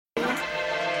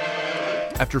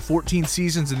After 14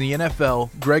 seasons in the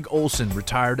NFL, Greg Olsen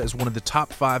retired as one of the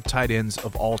top 5 tight ends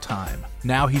of all time.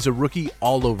 Now he's a rookie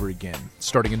all over again,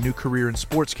 starting a new career in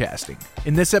sportscasting.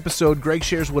 In this episode, Greg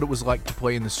shares what it was like to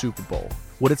play in the Super Bowl,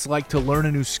 what it's like to learn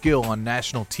a new skill on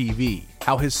national TV,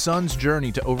 how his son's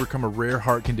journey to overcome a rare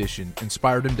heart condition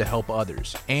inspired him to help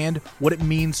others, and what it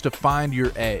means to find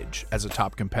your edge as a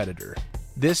top competitor.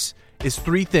 This is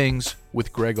 3 Things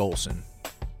with Greg Olsen.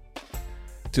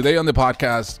 Today on the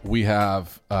podcast, we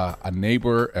have a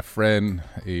neighbor, a friend,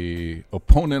 a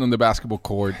opponent on the basketball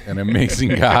court, an amazing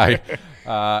guy,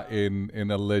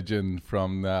 in a legend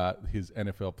from his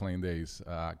NFL playing days.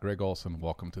 Greg Olsen,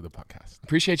 welcome to the podcast.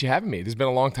 Appreciate you having me. This has been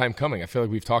a long time coming. I feel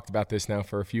like we've talked about this now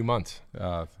for a few months.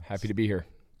 Happy to be here.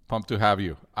 Pumped to have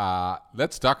you.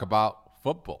 Let's talk about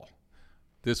football.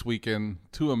 This weekend,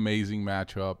 2 amazing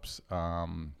matchups,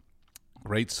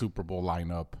 great Super Bowl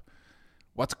lineup.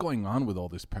 What's going on with all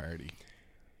this parity?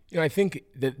 You know, I think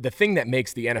the thing that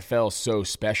makes the NFL so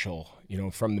special,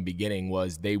 from the beginning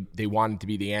was they wanted to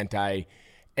be the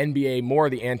anti-NBA, more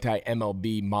the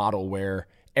anti-MLB model where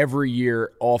every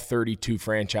year all 32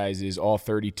 franchises, all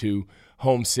 32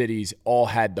 home cities all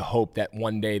had the hope that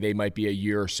one day they might be a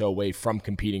year or so away from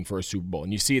competing for a Super Bowl.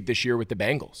 And you see it this year with the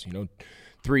Bengals.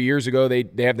 3 years ago, they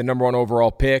have the number 1 overall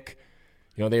pick.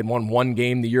 They had won 1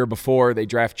 game the year before. They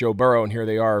draft Joe Burrow, and here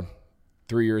they are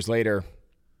 3 years later,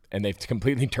 and they've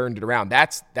completely turned it around.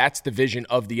 That's the vision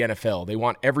of the NFL. They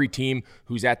want every team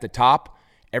who's at the top,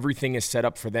 everything is set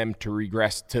up for them to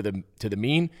regress to the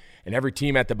mean, and every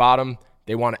team at the bottom,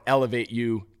 they want to elevate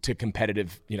you to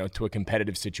competitive, to a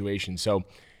competitive situation. So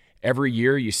every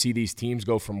year you see these teams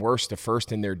go from worst to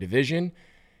first in their division.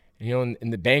 And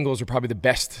the Bengals are probably the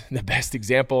best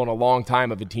example in a long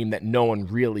time of a team that no one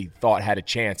really thought had a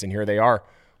chance, and here they are,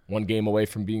 1 game away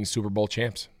from being Super Bowl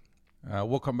champs.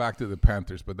 We'll come back to the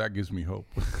Panthers, but that gives me hope.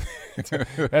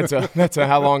 That's a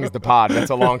how long is the pod? That's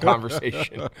a long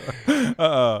conversation.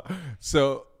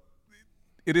 So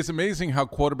it is amazing how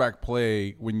quarterback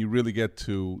play, when you really get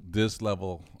to this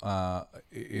level,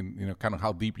 in kind of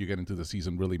how deep you get into the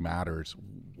season, really matters.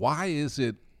 Why is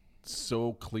it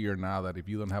so clear now that if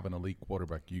you don't have an elite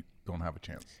quarterback, you don't have a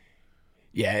chance?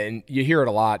 Yeah, and you hear it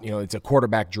a lot. It's a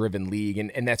quarterback-driven league,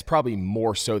 and that's probably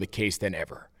more so the case than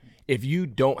ever. If you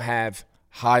don't have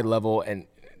high level and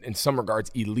in some regards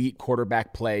elite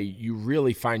quarterback play, you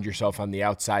really find yourself on the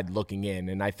outside looking in.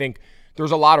 And I think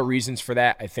there's a lot of reasons for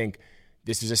that. I think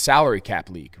this is a salary cap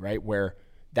league, right? Where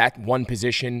that one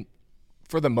position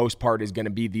for the most part is going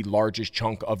to be the largest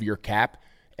chunk of your cap.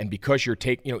 And because you're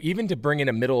even to bring in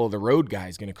a middle of the road guy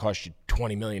is going to cost you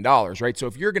 $20 million, right? So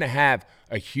if you're going to have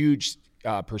a huge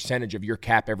percentage of your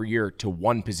cap every year to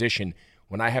one position,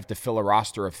 when I have to fill a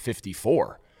roster of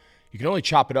 54, you can only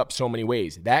chop it up so many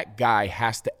ways. That guy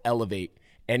has to elevate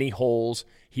any holes.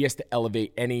 He has to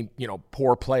elevate any,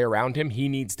 poor play around him. He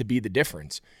needs to be the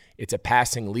difference. It's a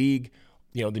passing league.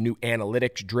 The new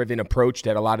analytics-driven approach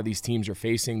that a lot of these teams are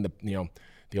facing, the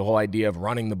whole idea of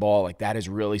running the ball, like that is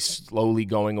really slowly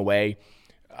going away.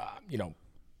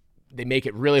 They make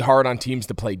it really hard on teams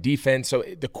to play defense. So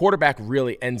the quarterback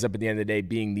really ends up at the end of the day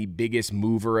being the biggest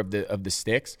mover of the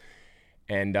sticks.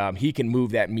 And he can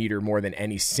move that meter more than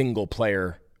any single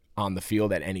player on the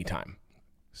field at any time.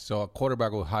 So a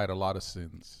quarterback will hide a lot of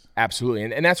sins. Absolutely.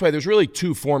 And that's why there's really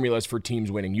 2 formulas for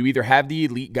teams winning. You either have the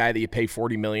elite guy that you pay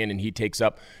 $40 million and he takes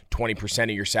up 20% of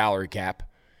your salary cap,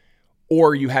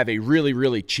 or you have a really,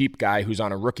 really cheap guy who's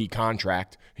on a rookie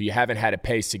contract who you haven't had to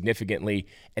pay significantly,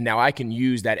 and now I can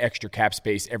use that extra cap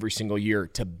space every single year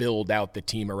to build out the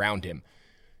team around him.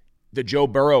 The Joe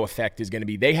Burrow effect is going to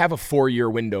be they have a 4-year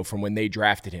window from when they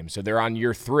drafted him. So they're on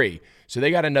year 3. So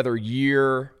they got another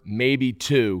year, maybe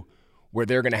 2, where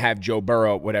they're going to have Joe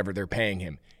Burrow, whatever they're paying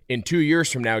him. In 2 years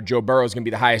from now, Joe Burrow is going to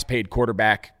be the highest paid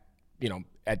quarterback,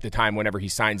 at the time whenever he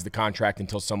signs the contract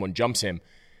until someone jumps him.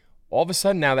 All of a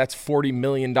sudden now that's $40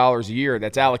 million a year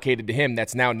that's allocated to him.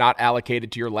 That's now not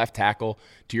allocated to your left tackle,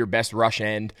 to your best rush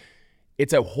end.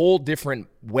 It's a whole different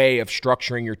way of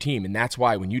structuring your team. And that's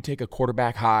why when you take a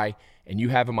quarterback high and you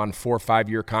have him on a 4 or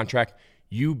 5-year contract,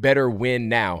 you better win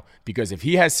now, because if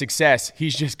he has success,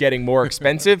 he's just getting more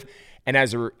expensive. And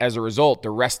as a result,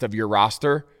 the rest of your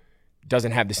roster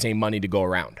doesn't have the same money to go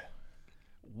around.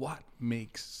 What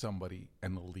makes somebody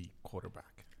an elite quarterback?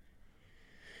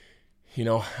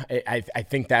 I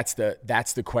think that's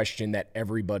the question that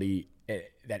everybody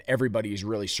is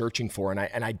really searching for.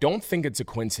 And I don't think it's a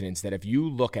coincidence that if you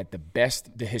look at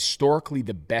historically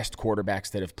the best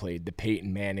quarterbacks that have played, the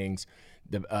Peyton Mannings,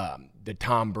 the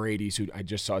Tom Brady's, who I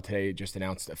just saw today,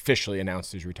 officially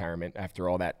announced his retirement after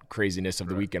all that craziness of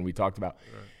the weekend we talked about.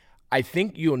 Right. I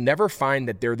think you'll never find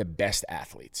that they're the best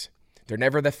athletes. They're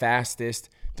never the fastest.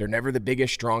 They're never the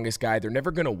biggest, strongest guy. They're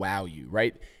never going to wow you,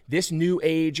 right? This new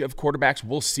age of quarterbacks,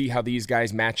 we'll see how these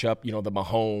guys match up. You know, the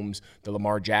Mahomes, the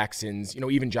Lamar Jacksons, you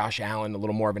know, even Josh Allen, a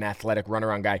little more of an athletic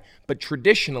runaround guy. But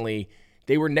traditionally,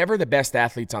 they were never the best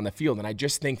athletes on the field. And I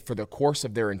just think for the course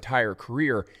of their entire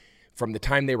career, from the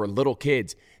time they were little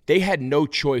kids, they had no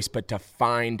choice but to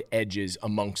find edges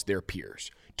amongst their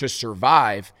peers. To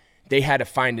survive, they had to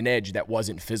find an edge that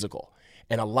wasn't physical.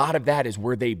 And a lot of that is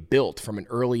where they built from an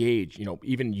early age, you know,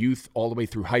 even youth all the way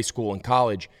through high school and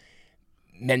college,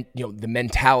 the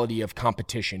mentality of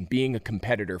competition, being a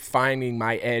competitor, finding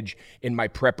my edge in my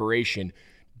preparation,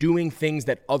 doing things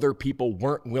that other people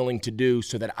weren't willing to do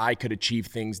so that I could achieve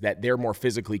things that they're more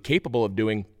physically capable of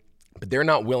doing, but they're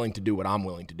not willing to do what I'm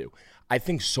willing to do. I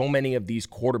think so many of these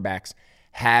quarterbacks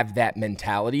have that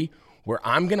mentality where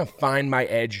I'm going to find my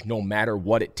edge no matter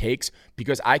what it takes,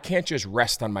 because I can't just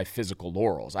rest on my physical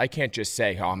laurels. I can't just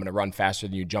say, I'm going to run faster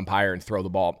than you, jump higher, and throw the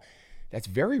ball. That's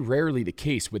very rarely the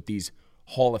case with these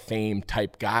Hall of Fame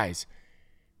type guys.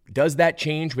 Does that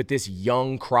change with this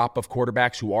young crop of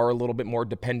quarterbacks who are a little bit more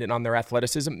dependent on their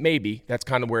athleticism? Maybe. That's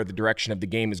kind of where the direction of the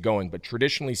game is going. But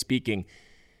traditionally speaking,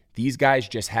 these guys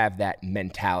just have that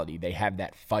mentality. They have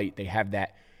that fight. They have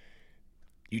that.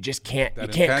 You just can't. You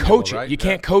can't coach it. Right? You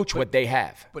can't coach what they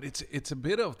have. But it's a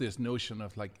bit of this notion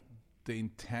of like the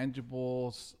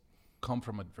intangibles come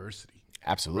from adversity.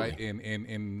 Absolutely. Right.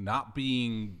 And not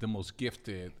being the most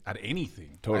gifted at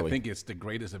anything. Totally. I think it's the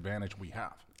greatest advantage we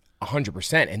have.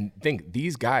 100%. And think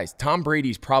these guys. Tom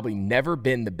Brady's probably never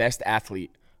been the best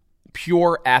athlete,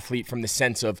 pure athlete from the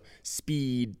sense of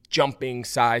speed, jumping,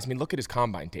 size. I mean, look at his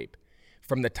combine tape.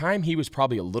 From the time he was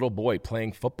probably a little boy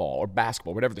playing football or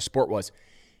basketball, whatever the sport was,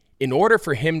 in order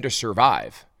for him to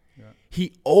survive,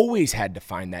 he always had to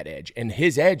find that edge. And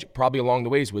his edge, probably along the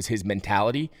ways, was his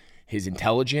mentality, his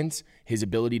intelligence, his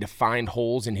ability to find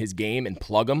holes in his game and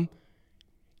plug them.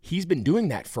 He's been doing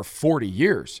that for 40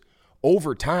 years.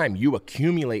 Over time, you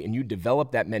accumulate and you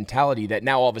develop that mentality that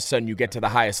now all of a sudden you get to the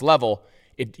highest level.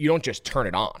 You don't just turn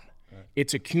it on.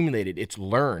 It's accumulated. It's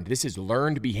learned. This is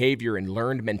learned behavior and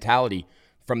learned mentality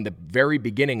from the very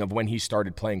beginning of when he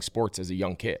started playing sports as a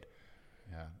young kid.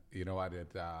 Yeah, you know what?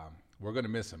 We're going to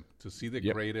miss him. To see the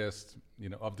greatest,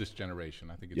 of this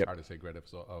generation. I think it's hard to say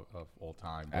greatest of all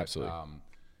time. But, absolutely.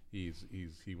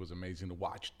 He was amazing to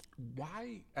watch.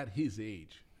 Why, at his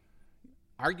age,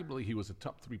 arguably he was a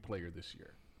top 3 player this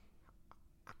year.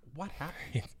 What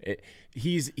happened?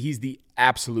 He's the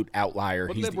absolute outlier.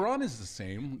 But LeBron is the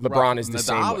same. LeBron is the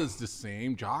same. Nadal is the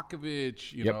same.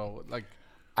 Djokovic, you know, like.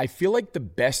 I feel like the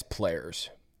best players,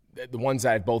 the ones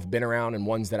that I've both been around and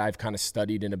ones that I've kind of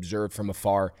studied and observed from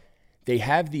afar, they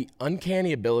have the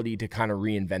uncanny ability to kind of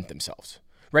reinvent themselves,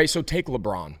 right? So take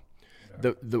LeBron.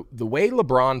 Yeah. The way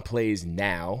LeBron plays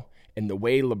now and the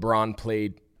way LeBron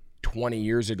played 20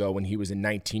 years ago when he was a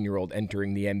 19-year-old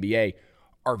entering the NBA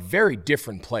are very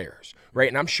different players, right?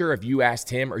 And I'm sure if you asked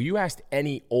him or you asked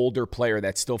any older player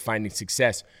that's still finding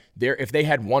success, if they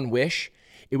had one wish,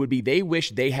 it would be they wish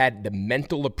they had the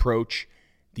mental approach,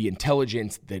 the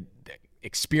intelligence, the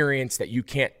experience that you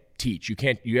can't teach.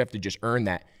 You have to just earn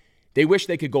that. They wish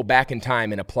they could go back in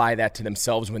time and apply that to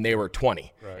themselves when they were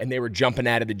 20 and they were jumping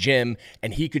out of the gym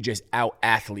and he could just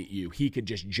out-athlete you. He could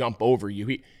just jump over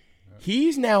you.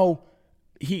 He's now...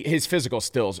 His physical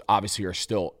skills obviously are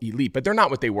still elite, but they're not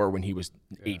what they were when he was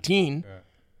 18. Yeah.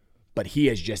 But he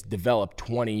has just developed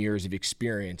 20 years of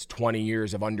experience, 20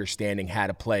 years of understanding how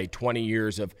to play, 20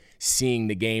 years of seeing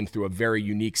the game through a very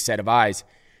unique set of eyes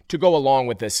to go along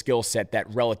with a skill set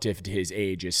that relative to his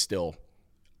age is still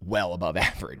well above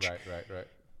average. Right.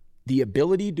 The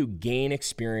ability to gain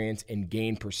experience and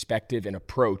gain perspective and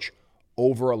approach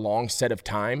over a long set of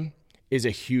time is a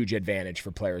huge advantage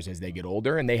for players as they get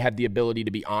older, and they have the ability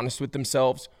to be honest with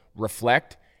themselves,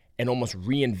 reflect, and almost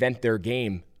reinvent their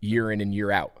game year in and year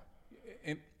out.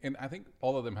 And I think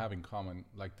all of them have in common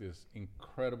like this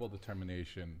incredible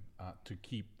determination to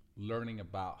keep learning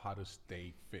about how to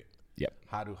stay fit. Yep.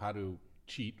 How to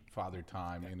cheat Father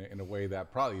Time in a way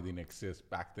that probably didn't exist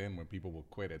back then when people would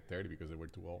quit at 30 because they were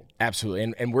too old.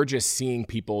 Absolutely. And we're just seeing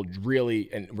people really,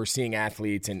 and we're seeing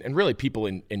athletes and really people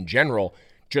in general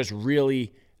just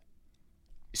really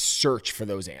search for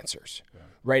those answers,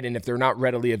 right? And if they're not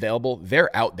readily available, they're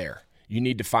out there. You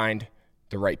need to find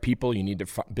the right people. You need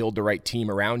to build the right team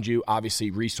around you.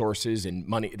 Obviously, resources and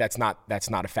money, that's not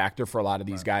a factor for a lot of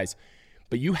these guys.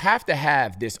 But you have to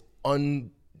have this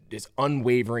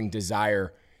unwavering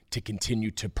desire to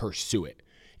continue to pursue it.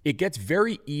 it gets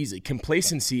very easy.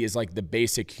 Complacency is like the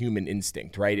basic human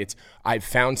instinct, right? I've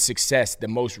found success. The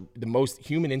most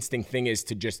human instinct thing is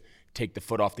to just take the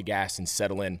foot off the gas and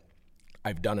settle in.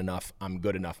 I've done enough. I'm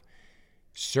good enough.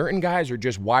 Certain guys are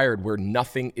just wired where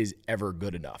nothing is ever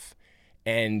good enough.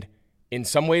 And in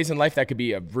some ways in life, that could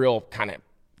be a real kind of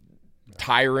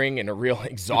tiring and a real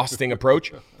exhausting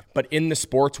approach. But in the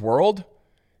sports world,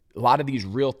 a lot of these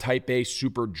real type A,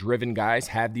 super driven guys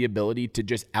have the ability to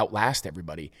just outlast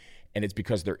everybody. And it's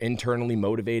because they're internally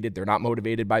motivated. They're not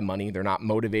motivated by money. They're not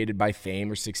motivated by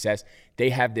fame or success.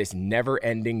 They have this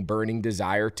never-ending, burning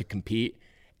desire to compete.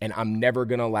 And I'm never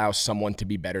going to allow someone to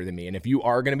be better than me. And if you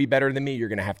are going to be better than me, you're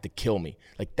going to have to kill me.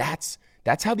 Like that's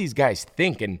how these guys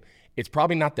think. And it's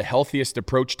probably not the healthiest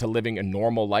approach to living a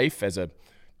normal life as a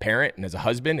parent and as a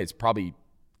husband. It's probably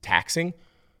taxing.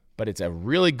 But it's a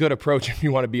really good approach if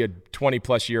you want to be a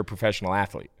 20-plus year professional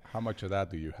athlete. How much of that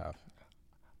do you have?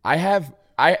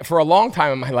 For a long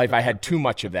time in my life, I had too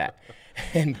much of that.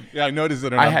 And yeah, I noticed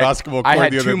it on a basketball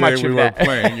court the other day we were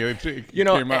playing. It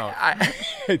came out.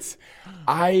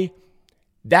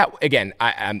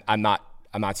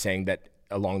 I'm not saying that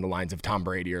along the lines of Tom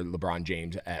Brady or LeBron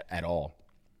James at all.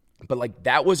 But like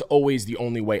that was always the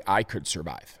only way I could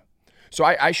survive. So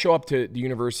I show up to the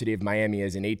University of Miami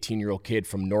as an 18-year-old kid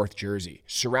from North Jersey,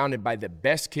 surrounded by the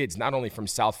best kids, not only from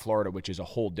South Florida, which is a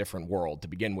whole different world to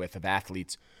begin with of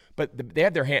athletes, but they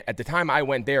had their hand. At the time I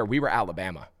went there, we were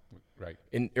Alabama. Right.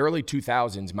 In early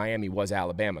 2000s, Miami was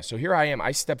Alabama. So here I am.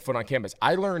 I stepped foot on campus.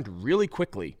 I learned really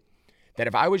quickly that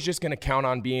if I was just going to count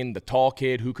on being the tall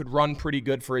kid who could run pretty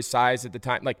good for his size at the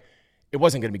time, like it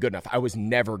wasn't going to be good enough. I was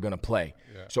never going to play.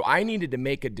 Yeah. So I needed to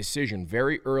make a decision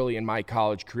very early in my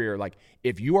college career. Like,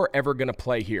 if you are ever going to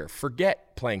play here,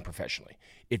 forget playing professionally.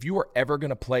 If you are ever going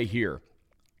to play here,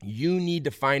 you need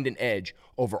to find an edge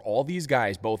over all these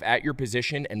guys, both at your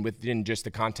position and within just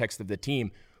the context of the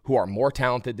team, who are more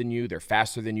talented than you, they're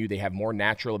faster than you, they have more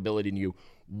natural ability than you.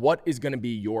 What is going to be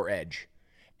your edge?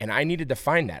 And I needed to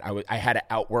find that. I had to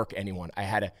outwork anyone. I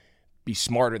had to be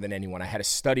smarter than anyone. I had to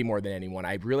study more than anyone.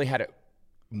 I really had to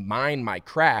mine my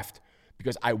craft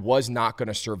because I was not going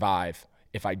to survive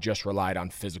if I just relied on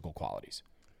physical qualities.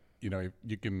 You know,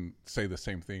 you can say the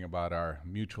same thing about our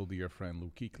mutual dear friend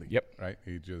Luke Kuechly. Yep. Right?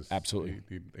 He just absolutely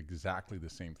did exactly the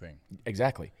same thing.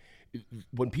 Exactly.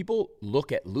 When people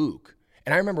look at Luke,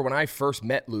 and I remember when I first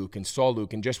met Luke and saw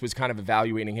Luke and just was kind of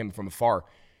evaluating him from afar,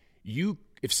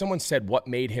 if someone said what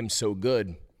made him so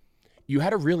good, you had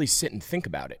to really sit and think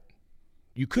about it.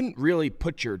 You couldn't really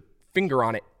put your finger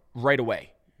on it right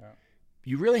away. Yeah.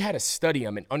 You really had to study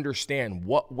him and understand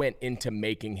what went into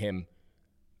making him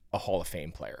a Hall of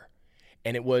Fame player.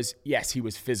 And it was, yes, he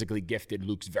was physically gifted.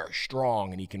 Luke's very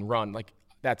strong and he can run. Like,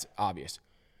 that's obvious.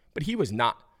 But he was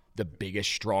not the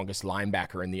biggest, strongest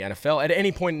linebacker in the NFL. At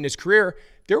any point in his career,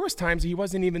 there was times he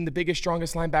wasn't even the biggest,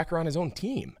 strongest linebacker on his own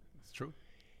team. It's true.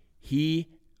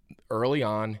 Early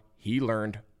on, he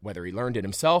learned, whether he learned it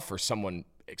himself or someone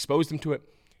exposed him to it,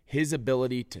 his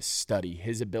ability to study,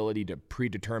 his ability to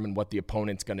predetermine what the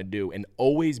opponent's going to do and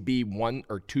always be 1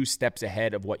 or 2 steps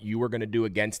ahead of what you were going to do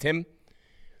against him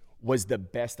was the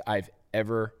best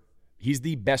he's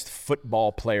the best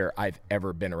football player I've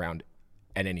ever been around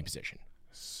at any position.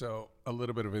 So a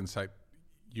little bit of insight.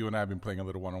 You and I have been playing a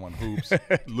little one-on-one hoops.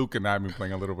 Luke and I have been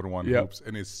playing a little bit of one-on-one hoops.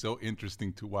 And it's so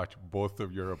interesting to watch both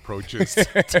of your approaches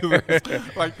to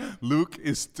this. Like, Luke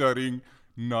is studying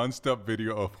nonstop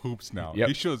video of hoops now. Yep.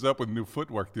 He shows up with new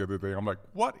footwork the other day. I'm like,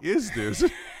 what is this?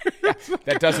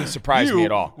 That doesn't surprise me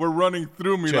at all. We're running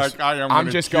through me like I'm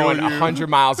just going 100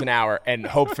 miles an hour and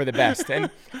hope for the best.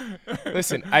 And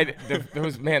listen,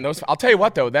 I'll tell you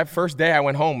what though, that first day I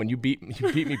went home when you beat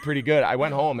me pretty good. I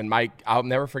went home and I'll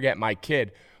never forget my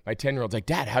kid, my 10-year-old's like,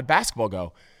 Dad, how'd basketball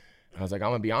go? And I was like,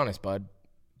 I'm gonna be honest, bud.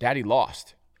 Daddy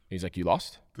lost. He's like, you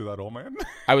lost? To that old man?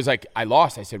 I was like, I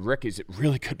lost. I said, Rick is a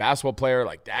really good basketball player.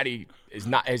 Like, Daddy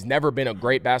has never been a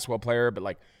great basketball player, but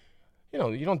like, you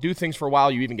know, you don't do things for a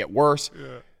while, you even get worse.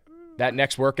 Yeah. That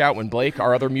next workout when Blake,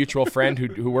 our other mutual friend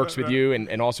who works with you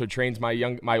and also trains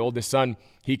my oldest son,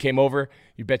 he came over,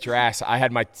 you bet your ass, I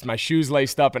had my shoes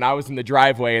laced up and I was in the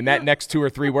driveway, and that next 2 or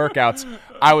 3 workouts,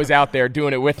 I was out there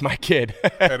doing it with my kid.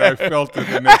 And I felt it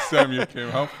the next time you came.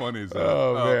 How funny is that?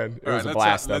 Oh man, it was a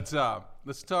blast.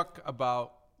 Let's talk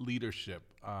about leadership.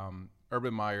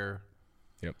 Urban Meyer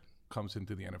comes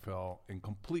into the NFL and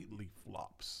completely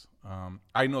flops.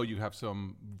 I know you have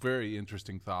some very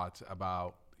interesting thoughts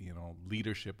about, you know,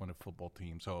 leadership on a football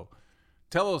team. So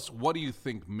tell us, what do you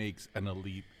think makes an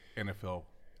elite NFL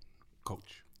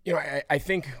coach? You know, I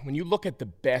think when you look at the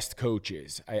best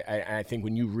coaches, I think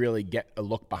when you really get a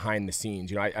look behind the scenes,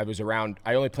 you know,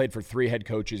 I only played for 3 head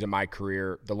coaches in my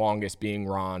career, the longest being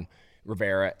Ron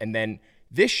Rivera. And then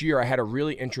this year I had a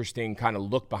really interesting kind of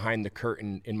look behind the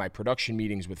curtain in my production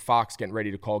meetings with Fox, getting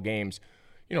ready to call games,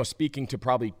 you know, speaking to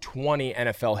probably 20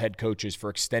 NFL head coaches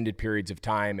for extended periods of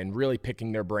time and really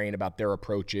picking their brain about their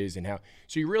approaches and how.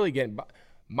 So you really get.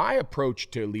 My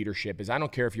approach to leadership is I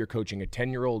don't care if you're coaching a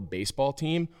 10-year-old baseball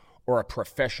team or a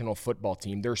professional football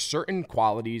team. There's certain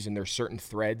qualities and there's certain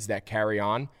threads that carry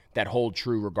on that hold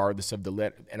true regardless of the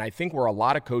lit. And I think where a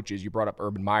lot of coaches, you brought up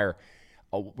Urban Meyer,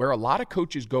 where a lot of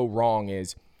coaches go wrong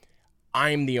is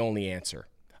I'm the only answer.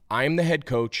 I'm the head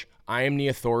coach. I am the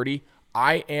authority.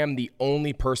 I am the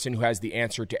only person who has the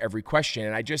answer to every question.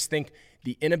 And I just think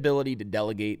the inability to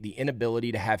delegate, the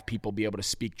inability to have people be able to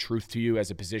speak truth to you as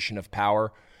a position of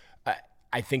power,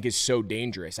 I think is so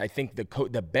dangerous. I think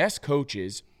the best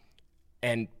coaches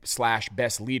and /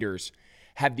 best leaders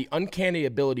have the uncanny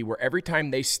ability where every time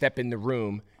they step in the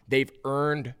room, they've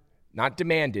earned, not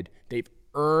demanded, they've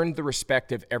earned the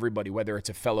respect of everybody, whether it's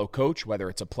a fellow coach, whether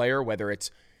it's a player, whether it's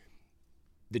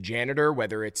the janitor,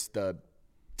 whether it's the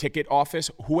ticket office,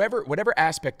 whatever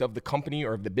aspect of the company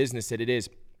or of the business that it is,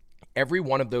 every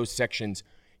one of those sections,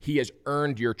 he has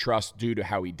earned your trust due to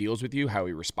how he deals with you, how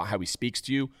he speaks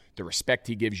to you, the respect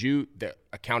he gives you, the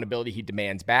accountability he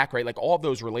demands back, right? Like all of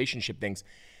those relationship things.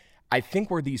 I think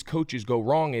where these coaches go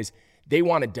wrong is they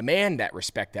want to demand that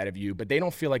respect out of you, but they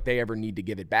don't feel like they ever need to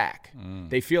give it back.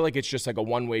 They feel like it's just like a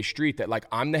one-way street that like,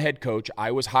 I'm the head coach,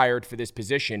 I was hired for this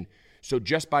position, so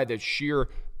just by the sheer,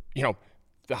 you know,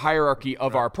 the hierarchy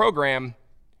of our program,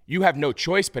 you have no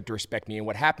choice but to respect me. And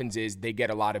what happens is they get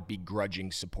a lot of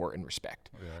begrudging support and respect.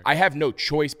 Yeah. I have no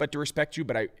choice but to respect you,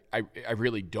 but I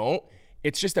really don't.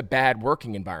 It's just a bad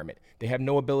working environment. They have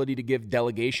no ability to give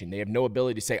delegation. They have no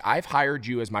ability to say, I've hired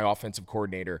you as my offensive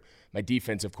coordinator, my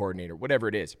defensive coordinator, whatever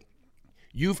it is.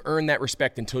 You've earned that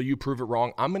respect until you prove it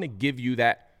wrong. I'm going to give you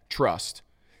that trust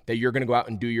that you're going to go out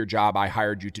and do your job I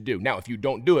hired you to do. Now, if you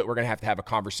don't do it, we're going to have a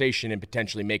conversation and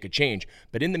potentially make a change.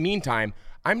 But in the meantime,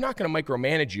 I'm not going to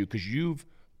micromanage you because you've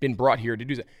been brought here to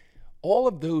do that. All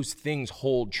of those things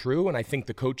hold true, and I think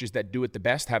the coaches that do it the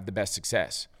best have the best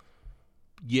success.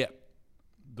 Yeah,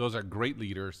 those are great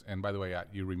leaders. And by the way,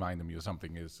 you reminded me of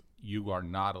something is you are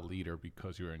not a leader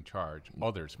because you're in charge.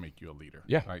 Others make you a leader.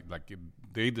 Yeah. Right? Like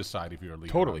they decide if you're a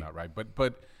leader totally. or not, right?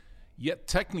 But yet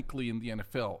technically in the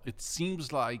NFL, it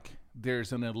seems like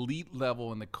there's an elite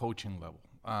level and the coaching level.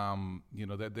 You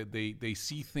know, that they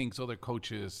see things other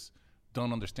coaches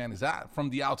don't understand. Is that from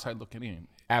the outside looking in?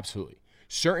 Absolutely.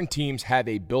 Certain teams have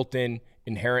a built-in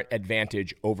inherent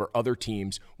advantage over other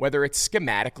teams, whether it's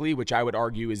schematically, which I would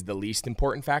argue is the least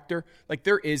important factor. Like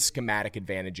there is schematic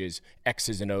advantages,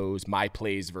 X's and O's, my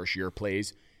plays versus your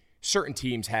plays. Certain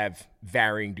teams have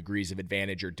varying degrees of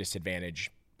advantage or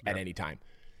disadvantage at any time.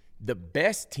 The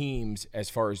best teams, as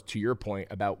far as to your point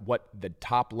about what the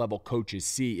top level coaches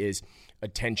see, is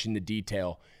attention to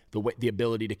detail, the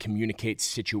ability to communicate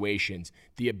situations,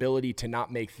 the ability to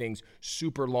not make things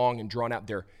super long and drawn out.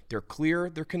 They're clear,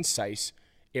 they're concise.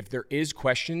 If there is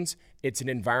questions, it's an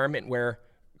environment where,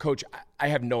 Coach, I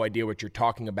have no idea what you're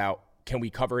talking about. Can we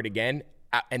cover it again?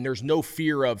 And there's no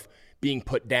fear of being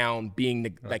put down, being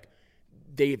the like.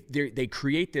 They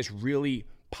create this really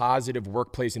positive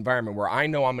workplace environment where I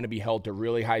know I'm going to be held to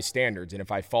really high standards. And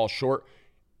if I fall short,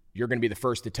 you're going to be the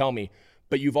first to tell me.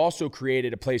 But you've also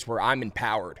created a place where I'm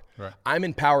empowered. Right. I'm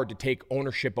empowered to take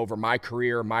ownership over my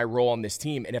career, my role on this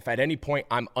team. And if at any point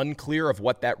I'm unclear of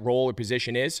what that role or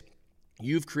position is,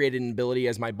 you've created an ability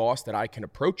as my boss that I can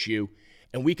approach you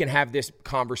and we can have this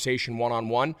conversation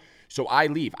one-on-one. So I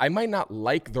leave. I might not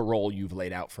like the role you've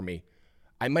laid out for me.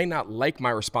 I might not like my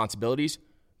responsibilities,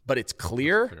 but it's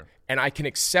clear. And I can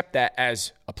accept that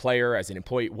as a player, as an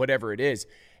employee, whatever it is.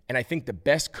 And I think the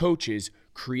best coaches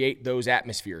create those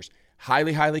atmospheres.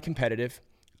 Highly, highly competitive,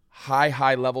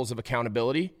 high levels of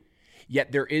accountability,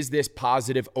 yet there is this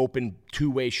positive, open,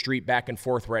 two-way street back and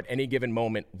forth where at any given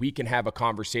moment we can have a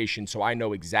conversation so I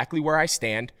know exactly where I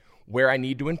stand, where I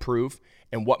need to improve,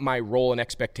 and what my role and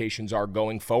expectations are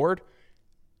going forward.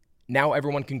 Now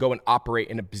everyone can go and operate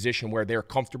in a position where they're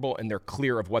comfortable and they're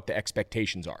clear of what the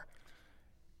expectations are.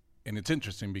 And it's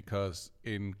interesting because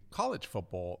in college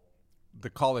football, the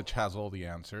college has all the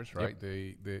answers, right?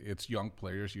 Yep. It's young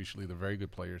players. Usually the very good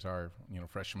players are,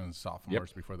 freshmen and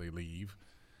sophomores before they leave.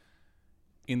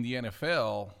 In the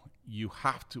NFL, you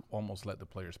have to almost let the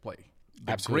players play.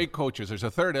 The Absolutely. Great coaches, there's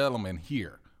a third element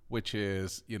here, which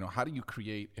is, how do you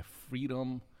create a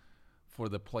freedom for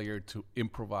the player to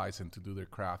improvise and to do their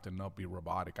craft and not be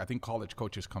robotic. I think college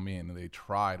coaches come in and they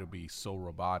try to be so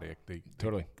robotic, they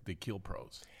kill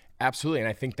pros. Absolutely, and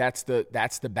I think that's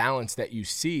the balance that you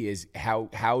see is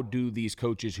how do these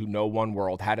coaches who know one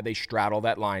world, how do they straddle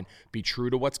that line, be true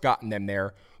to what's gotten them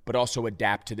there, but also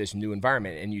adapt to this new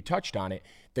environment? And you touched on it.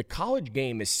 The college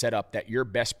game is set up that your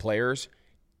best players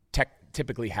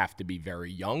typically have to be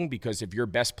very young, because if your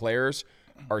best players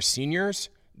are seniors,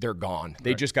 they're gone.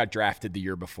 They just got drafted the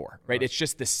year before, right? It's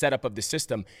just the setup of the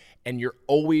system, and you're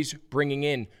always bringing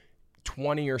in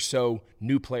 20 or so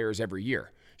new players every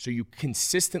year. So you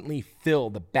consistently fill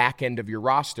the back end of your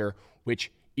roster,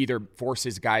 which either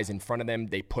forces guys in front of them,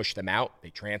 they push them out, they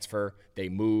transfer, they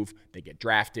move, they get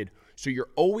drafted. So you're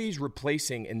always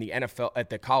replacing in the NFL at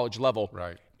the college level,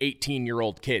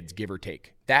 18-year-old kids, give or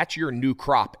take. That's your new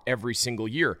crop every single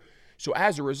year. So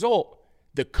as a result,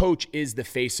 the coach is the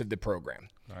face of the program.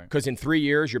 Because in 3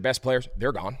 years, your best players,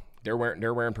 they're gone. They're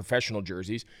wearing professional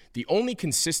jerseys. The only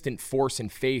consistent force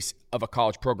and face of a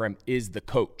college program is the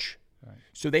coach.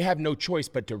 So they have no choice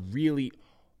but to really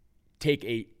take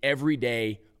a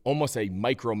everyday, almost a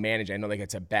micromanage. I know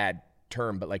that's a bad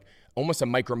term, but like almost a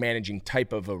micromanaging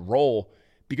type of a role,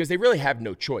 because they really have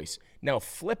no choice. Now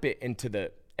flip it into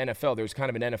the NFL. There's kind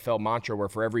of an NFL mantra where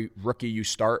for every rookie you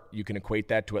start, you can equate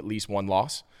that to at least one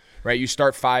loss, right? You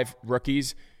start 5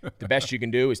 rookies, the best you can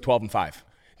do is 12-5.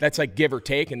 That's like give or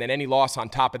take, and then any loss on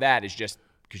top of that is just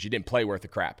because you didn't play worth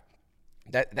of crap.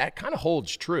 That kind of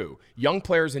holds true. Young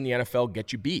players in the NFL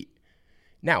get you beat.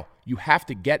 Now, you have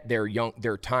to get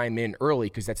their time in early,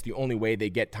 because that's the only way they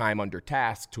get time under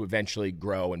task to eventually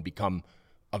grow and become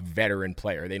a veteran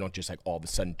player. They don't just like all of a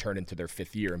sudden turn into their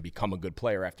 5th year and become a good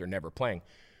player after never playing.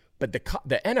 But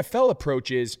the NFL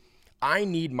approach is, I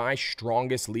need my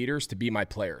strongest leaders to be my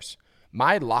players.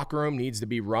 My locker room needs to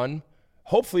be run,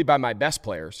 hopefully by my best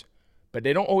players, but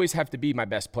they don't always have to be my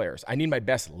best players. I need my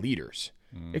best leaders.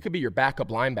 It could be your backup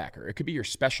linebacker. It could be your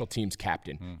special teams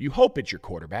captain. You hope it's your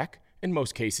quarterback. In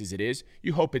most cases it is.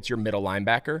 You hope it's your middle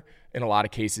linebacker. In a lot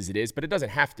of cases it is, but it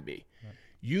doesn't have to be.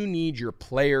 You need your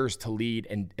players to lead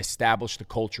and establish the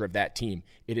culture of that team.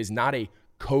 It is not a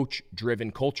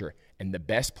coach-driven culture. And the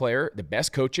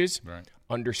best coaches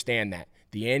understand that.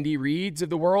 The Andy Reids of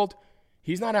the world,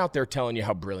 he's not out there telling you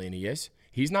how brilliant he is.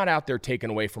 He's not out there taking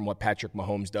away from what Patrick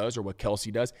Mahomes does or what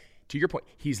Kelsey does. To your point,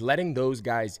 he's letting those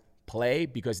guys play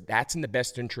because that's in the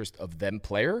best interest of them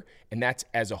player, and that's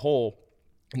as a whole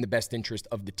in the best interest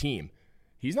of the team.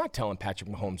 He's not telling Patrick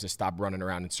Mahomes to stop running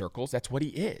around in circles. That's what he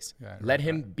is. Let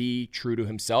him be true to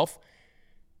himself.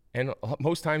 And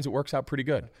most times it works out pretty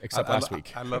good, except last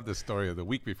week. I love the story of the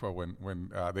week before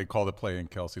when they called the play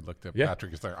and Kelsey looked at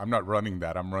Patrick and said, I'm not running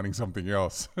that. I'm running something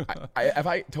else. Have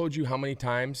I told you how many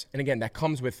times, and again, that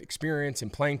comes with experience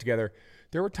and playing together,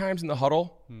 there were times in the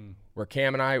huddle where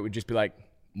Cam and I would just be like,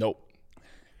 nope.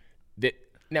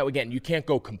 Now, again, you can't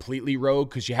go completely rogue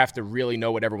because you have to really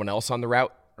know what everyone else on the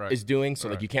route is doing. So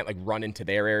like you can't like run into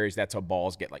their areas. That's how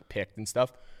balls get like picked and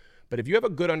stuff. But if you have a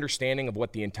good understanding of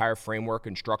what the entire framework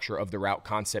and structure of the route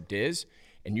concept is,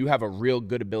 and you have a real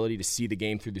good ability to see the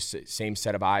game through the same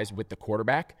set of eyes with the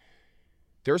quarterback,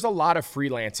 there's a lot of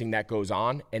freelancing that goes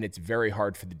on, and it's very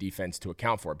hard for the defense to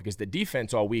account for it because the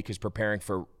defense all week is preparing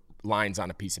for lines on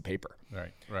a piece of paper.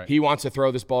 Right. He wants to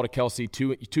throw this ball to Kelsey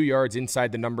 2 yards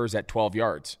inside the numbers at 12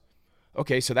 yards.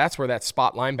 Okay, so that's where that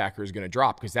spot linebacker is going to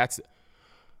drop because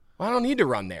I don't need to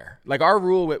run there. Like our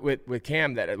rule with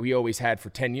Cam that we always had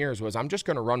for 10 years was I'm just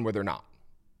going to run where they're not.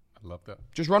 I love that.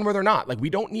 Just run where they're not. Like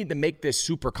we don't need to make this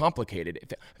super complicated.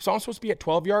 If I'm supposed to be at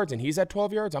 12 yards and he's at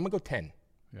 12 yards, I'm going to go 10.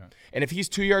 Yeah. And if he's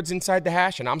 2 yards inside the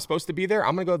hash and I'm supposed to be there,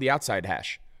 I'm going to go the outside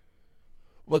hash.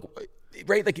 Look,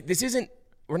 right? Like this isn't,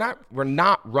 we're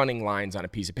not running lines on a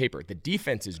piece of paper. The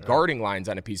defense is guarding lines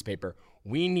on a piece of paper.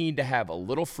 We need to have a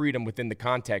little freedom within the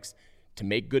context to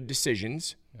make good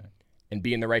decisions and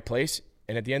be in the right place.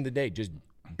 And at the end of the day, just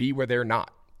be where they're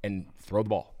not and throw the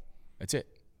ball. That's it.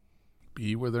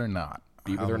 Be where they're not.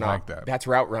 Be where they're not. That. That's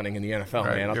route running in the NFL,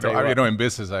 man. I'll tell you what. In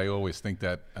business, I always think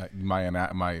that my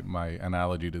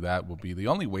analogy to that would be the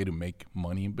only way to make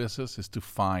money in business is to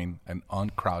find an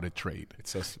uncrowded trade.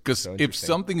 Because if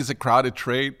something is a crowded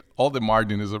trade, all the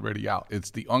margin is already out.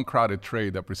 It's the uncrowded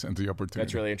trade that presents the opportunity.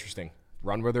 That's really interesting.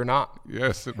 Run where they're not.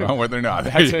 Yes, run where they're not.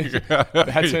 I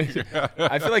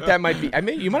feel like that might be.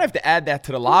 You might have to add that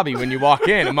to the lobby when you walk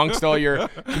in amongst all your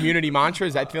community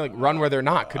mantras. I feel like run where they're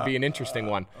not could be an interesting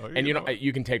one. And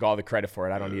you can take all the credit for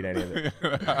it. I don't need any of it.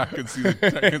 I can see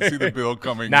the bill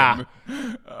coming. Nah,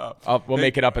 we'll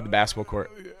make it up at the basketball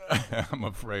court. I'm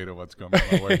afraid of what's coming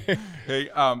my way. Hey,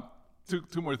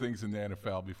 two more things in the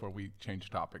NFL before we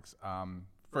change topics.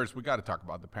 first we got to talk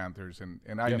about the Panthers,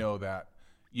 and I know that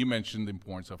you mentioned the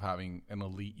importance of having an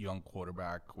elite young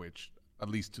quarterback, which at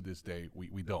least to this day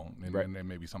we don't, and then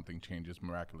maybe something changes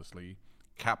miraculously.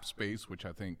 Cap space, which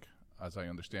I think, as I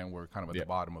understand, we're kind of at the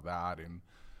bottom of that,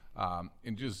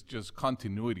 and just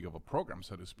continuity of a program,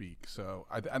 so to speak. So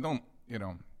I don't,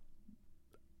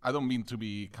 I don't mean to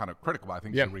be kind of critical, but I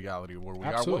think it's the reality of where we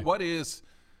are.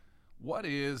 What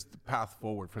is the path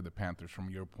forward for the Panthers from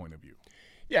your point of view?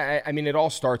 Yeah, I mean, it all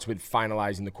starts with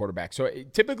finalizing the quarterback. So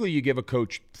typically you give a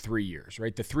coach 3 years,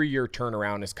 right? The 3-year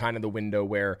turnaround is kind of the window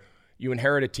where you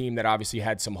inherit a team that obviously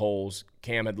had some holes.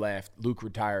 Cam had left, Luke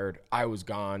retired, I was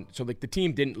gone. So like the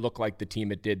team didn't look like the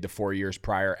team it did the 4 years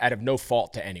prior, out of no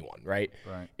fault to anyone, right?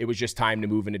 It was just time to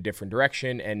move in a different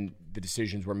direction, and the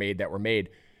decisions were made that were made.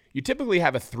 You typically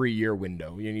have a 3-year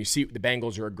window. You see the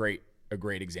Bengals are a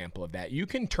great example of that. You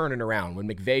can turn it around. When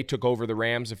McVay took over the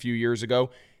Rams a few years ago,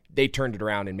 they turned it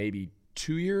around in maybe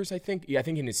 2 years, I think. Yeah, I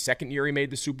think in his second year he made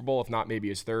the Super Bowl, if not maybe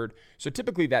his third. So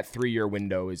typically that 3-year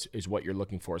window is what you're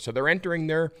looking for. So they're entering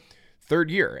their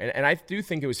third year. And I do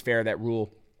think it was fair that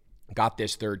Rule got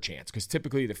this third chance, because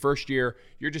typically the first year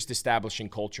you're just establishing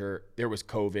culture. There was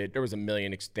COVID. There was a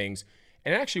million things.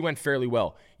 And it actually went fairly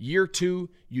well. Year 2,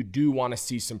 you do want to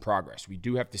see some progress. We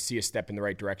do have to see a step in the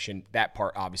right direction. That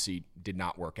part obviously did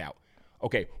not work out.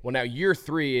 Okay, well now year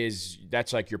 3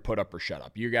 that's like your put up or shut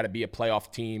up. You got to be a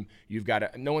playoff team. You've got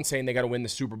to, no one's saying they got to win the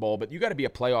Super Bowl, but you got to be a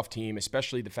playoff team,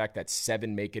 especially the fact that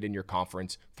 7 make it in your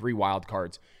conference, 3 wild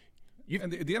cards.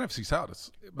 And the NFC South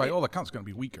is, by all accounts, going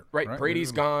to be weaker. Right.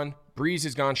 Brady's gone. Breeze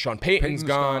is gone. Sean Payton's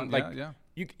gone.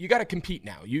 You got to compete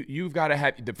now. You've got to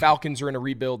have, the Falcons are in a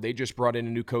rebuild. They just brought in a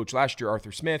new coach last year,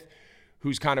 Arthur Smith,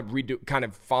 who's kind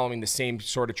of following the same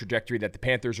sort of trajectory that the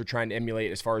Panthers are trying to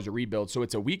emulate as far as a rebuild. So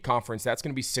it's a weak conference. That's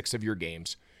going to be 6 of your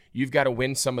games. You've got to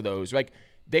win some of those. Like,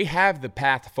 they have the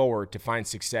path forward to find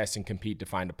success and compete to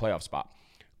find a playoff spot.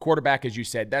 Quarterback, as you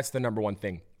said, that's the number one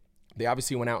thing. They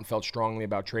obviously went out and felt strongly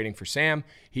about trading for Sam.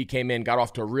 He came in, got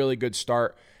off to a really good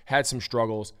start, had some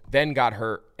struggles, then got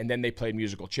hurt, and then they played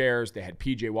musical chairs. They had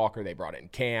P.J. Walker. They brought in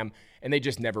Cam, and they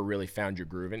just never really found your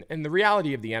groove. And the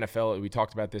reality of the NFL, we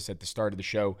talked about this at the start of the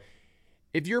show,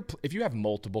 if you have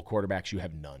multiple quarterbacks, you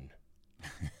have none,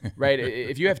 right?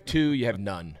 If you have 2, you have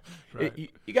none. Right.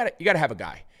 You got to have a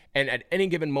guy. And at any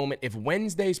given moment, if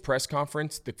Wednesday's press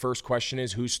conference, the first question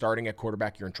is who's starting at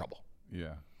quarterback, you're in trouble.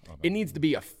 Yeah. It needs to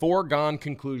be a foregone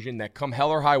conclusion that come hell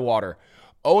or high water,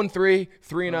 0-3,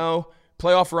 3-0,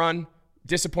 playoff run,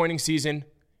 disappointing season.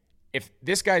 If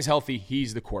this guy's healthy,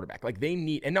 he's the quarterback. Like, they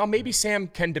need, and now maybe Sam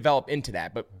can develop into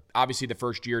that, but obviously the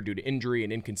first year due to injury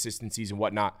and inconsistencies and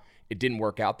whatnot, it didn't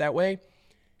work out that way.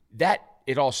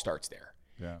 It all starts there.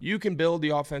 Yeah. You can build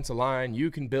the offensive line.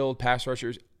 You can build pass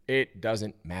rushers. It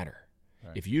doesn't matter.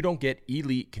 Right. If you don't get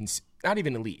not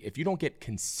even elite, if you don't get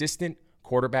consistent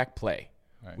quarterback play,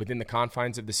 right, within the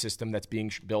confines of the system that's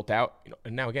being built out.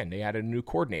 And now, again, they added a new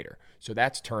coordinator. So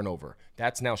that's turnover.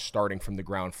 That's now starting from the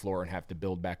ground floor and have to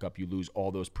build back up. You lose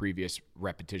all those previous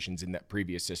repetitions in that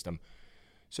previous system.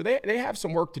 So they have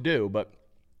some work to do, but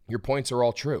your points are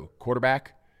all true.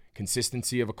 Quarterback,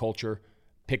 consistency of a culture,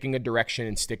 picking a direction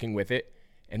and sticking with it.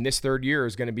 And this third year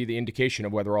is going to be the indication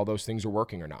of whether all those things are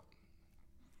working or not.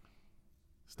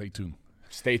 Stay tuned.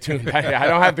 Stay tuned. I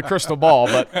don't have the crystal ball,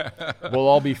 but we'll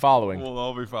all be following. We'll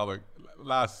all be following.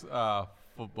 Last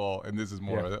football, and this is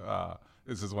more.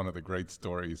 This is one of the great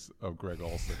stories of Greg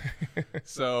Olsen.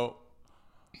 So,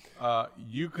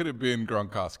 you could have been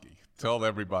Gronkowski. Tell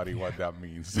everybody what that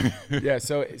means. Yeah.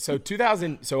 So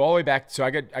 2000. So all the way back. So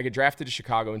I get drafted to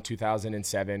Chicago in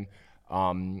 2007.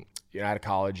 Out of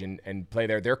college and play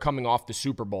there. They're coming off the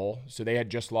Super Bowl, so they had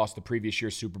just lost the previous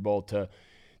year's Super Bowl to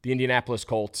the Indianapolis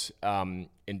Colts in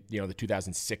the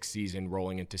 2006 season,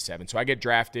 rolling into 7. So I get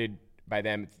drafted by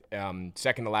them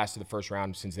second to last of the first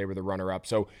round since they were the runner-up.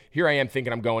 So here I am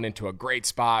thinking I'm going into a great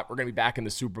spot. We're going to be back in the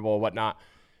Super Bowl, whatnot.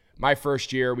 My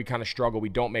first year, we kind of struggle. We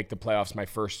don't make the playoffs my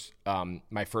first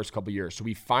couple years. So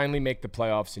we finally make the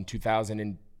playoffs in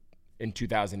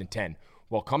 2010.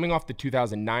 Well, coming off the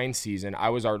 2009 season, I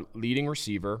was our leading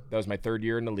receiver. That was my third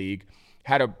year in the league.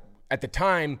 At the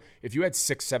time, if you had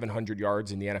 600-700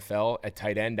 yards in the NFL at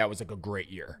tight end, that was like a great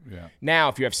year. Yeah. Now,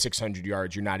 if you have 600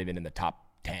 yards, you're not even in the top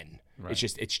 10. Right.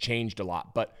 It's changed a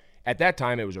lot. But at that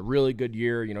time, it was a really good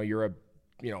year. You're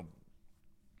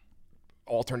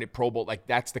alternate Pro Bowl. Like,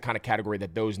 that's the kind of category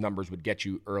that those numbers would get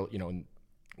you early, in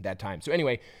that time. So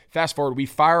anyway, fast forward, we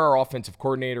fire our offensive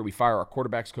coordinator, we fire our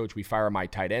quarterbacks coach, we fire my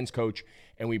tight ends coach,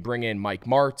 and we bring in Mike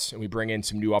Martz, and we bring in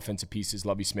some new offensive pieces.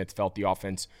 Lovie Smith felt the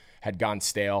offense had gone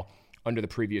stale under the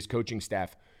previous coaching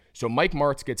staff. So Mike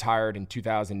Martz gets hired in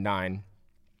 2009,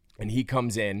 and he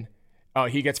comes in. Oh,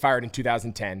 he gets fired in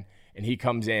 2010, and he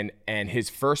comes in, and his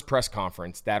first press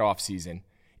conference that offseason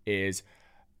is,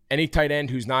 any tight end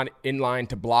who's not in line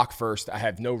to block first, I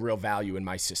have no real value in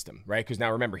my system, right? Because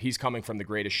now remember, he's coming from the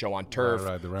greatest show on turf,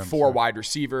 Right, the Rams, four wide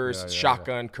receivers,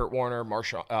 shotgun, Kurt Warner,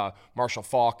 Marshall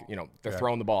Faulk. They're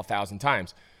throwing the ball 1,000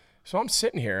 times. So I'm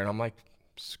sitting here, and I'm like,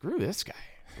 screw this guy,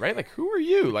 right? Like, who are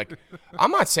you? Like,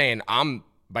 I'm not saying I'm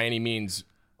by any means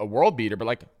a world beater, but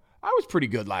like, I was pretty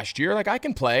good last year. Like, I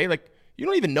can play. Like, you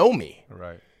don't even know me.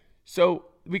 Right. So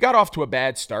we got off to a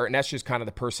bad start, and that's just kind of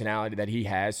the personality that he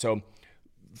has. So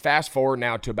fast forward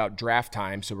now to about draft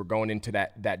time. So we're going into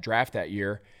that draft that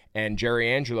year, and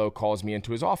Jerry Angelo calls me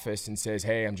into his office and says,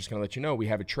 hey, I'm just going to let you know we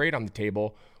have a trade on the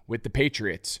table with the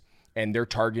Patriots, and they're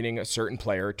targeting a certain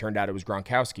player. It turned out it was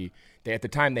Gronkowski. At the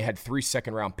time, they had 3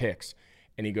 second-round picks.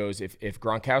 And he goes, if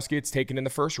Gronkowski gets taken in the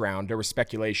first round, there was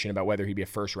speculation about whether he'd be a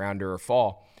first-rounder or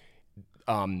fall.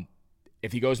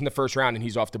 If he goes in the first round and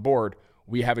he's off the board,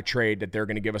 we have a trade that they're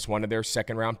going to give us one of their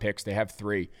second-round picks. They have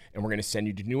 3, and we're going to send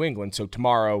you to New England. So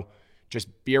tomorrow,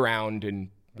 just be around, and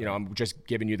I'm just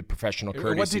giving you the professional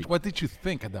courtesy. What did you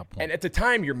think at that point? And at the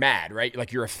time, you're mad, right?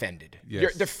 Like, you're offended.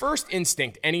 Yes. The first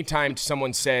instinct, anytime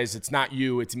someone says it's not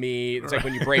you, it's me, it's like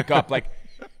when you break up, like,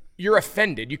 you're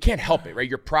offended. You can't help it, right?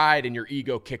 Your pride and your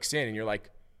ego kicks in, and you're like,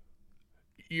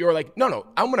 no,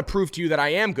 I'm going to prove to you that I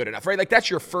am good enough, right? Like, that's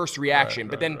your first reaction.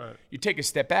 But then you take a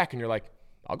step back, and you're like,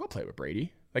 I'll go play with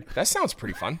Brady. Like, that sounds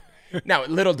pretty fun. Now,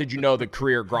 little did you know the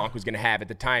career Gronk was going to have. At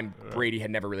the time, Brady had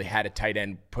never really had a tight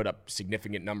end put up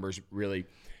significant numbers, really.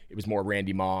 It was more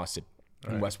Randy Moss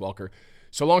and Wes Welker.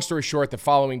 So long story short, the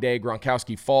following day,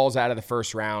 Gronkowski falls out of the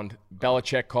first round.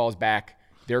 Belichick calls back.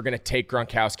 They're going to take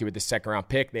Gronkowski with the second-round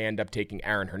pick. They end up taking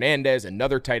Aaron Hernandez,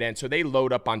 another tight end. So they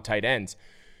load up on tight ends.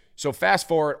 So fast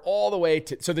forward all the way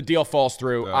to – so the deal falls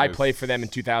through. I play for them in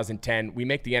 2010. We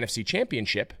make the NFC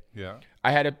Championship. Yeah.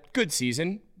 I had a good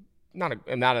season. Not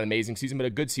an amazing season, but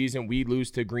a good season. We lose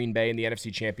to Green Bay in the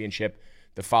NFC Championship.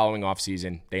 The following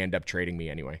offseason, they end up trading me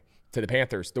anyway to the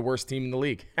Panthers, the worst team in the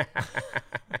league.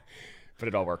 But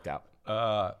it all worked out.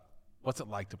 What's it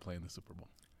like to play in the Super Bowl?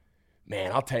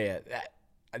 Man, I'll tell you,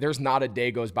 there's not a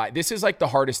day goes by. This is like the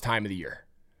hardest time of the year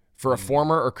for a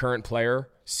former or current player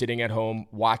sitting at home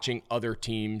watching other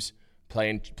teams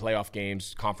playing playoff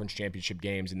games, conference championship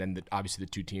games, and then obviously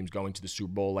the 2 teams going to the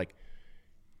Super Bowl. Like,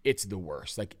 it's the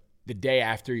worst. Like, the day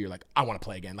after, you're like, I want to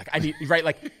play again. Like, I need, right?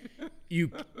 Like,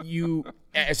 you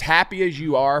as happy as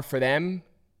you are for them,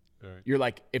 you're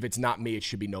like, if it's not me, it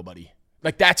should be nobody.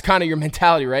 Like, that's kind of your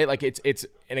mentality, right? Like, it's,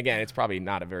 and again, it's probably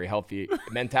not a very healthy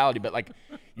mentality, but like,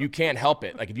 you can't help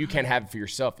it. Like, if you can't have it for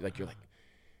yourself, like, you're like,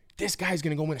 this guy's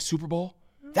going to go win a Super Bowl?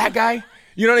 That guy?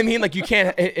 You know what I mean? Like, you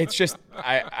can't, it's just,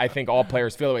 I think all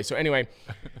players feel the way. So anyway,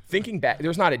 thinking back,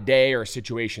 there's not a day or a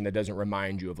situation that doesn't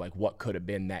remind you of like what could have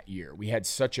been that year. We had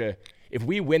if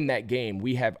we win that game,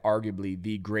 we have arguably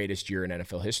the greatest year in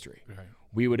NFL history. Right.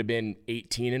 We would have been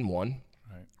 18-1.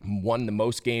 Won the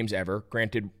most games ever.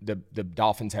 Granted, the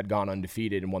Dolphins had gone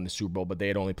undefeated and won the Super Bowl, but they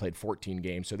had only played 14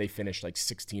 games, so they finished like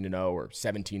 16-0 or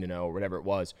 17-0 or whatever it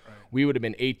was. Right. We would have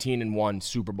been 18-1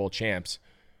 Super Bowl champs,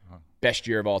 best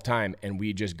year of all time, and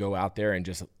we just go out there and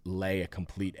just lay a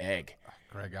complete egg.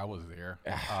 Greg, I was there,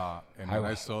 and when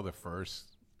I saw the first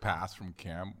pass from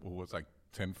Cam, who was like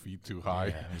 10 feet too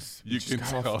high, you can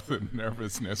tell the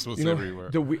nervousness was everywhere.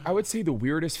 I would say the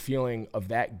weirdest feeling of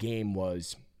that game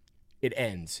was it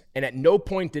ends. And at no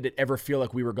point did it ever feel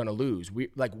like we were going to lose. We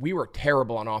were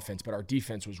terrible on offense, but our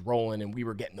defense was rolling and we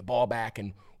were getting the ball back,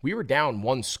 and we were down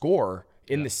 1 score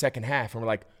in the second half. And we're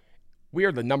like, we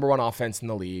are the number 1 offense in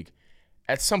the league.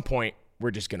 At some point,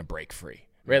 we're just going to break free,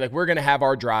 right? Like, we're going to have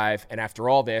our drive. And after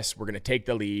all this, we're going to take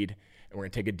the lead and we're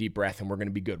going to take a deep breath and we're going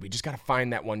to be good. We just got to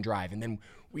find that one drive. And then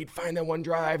we'd find that one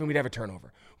drive and we'd have a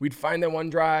turnover. We'd find that one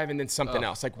drive and then something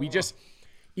else. Like,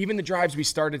 even the drives we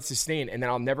started to sustain, and then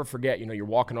I'll never forget, you're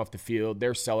walking off the field,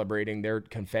 they're celebrating, their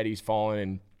confetti's falling,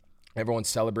 and everyone's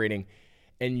celebrating,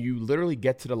 and you literally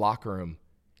get to the locker room,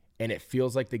 and it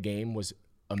feels like the game was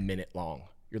a minute long.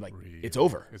 You're like, it's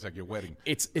over. It's like your wedding.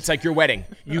 It's like your wedding.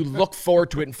 You look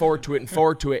forward to it and forward to it and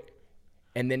forward to it,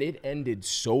 and then it ended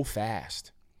so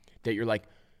fast that you're like,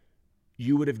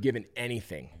 you would have given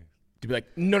anything to be like,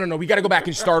 no, we got to go back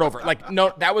and start over. Like,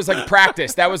 no, that was like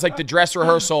practice. That was like the dress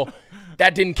rehearsal.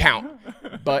 That didn't count.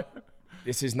 But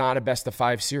this is not a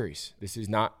best-of-5 series. This is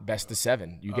not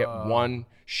best-of-7. You get one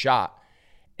shot,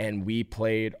 and we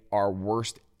played our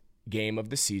worst game of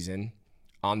the season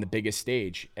on the biggest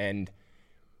stage. And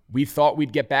we thought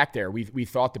we'd get back there. We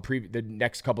thought the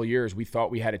next couple of years, we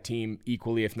thought we had a team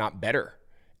equally, if not better.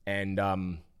 And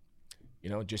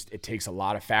just it takes a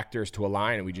lot of factors to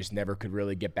align, and we just never could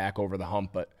really get back over the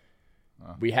hump. But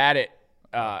we had it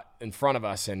in front of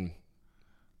us, and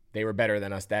they were better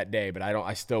than us that day. But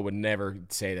I still would never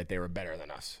say that they were better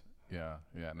than us. Yeah,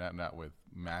 not with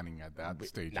Manning at that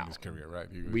stage in his career, right?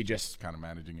 He was we just kind of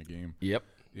managing a game. Yep.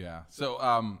 Yeah.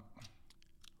 So,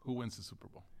 who wins the Super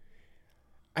Bowl?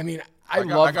 I mean, I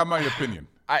got my opinion.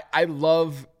 I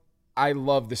love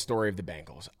the story of the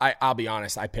Bengals. I'll be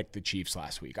honest, I picked the Chiefs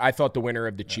last week. I thought the winner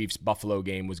of the Chiefs-Buffalo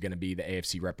game was going to be the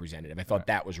AFC representative. I thought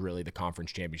that was really the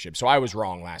conference championship. So I was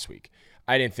wrong last week.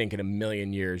 I didn't think in a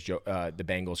million years the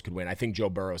Bengals could win. I think Joe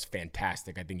Burrow is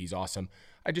fantastic. I think he's awesome.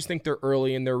 I just think they're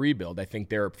early in their rebuild. I think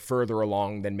they're further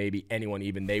along than maybe anyone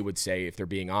even they would say, if they're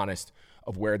being honest,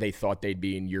 of where they thought they'd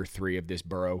be in year 3 of this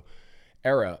Burrow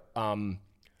era.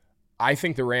 I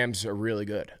think the Rams are really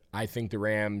good. I think the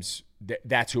Rams,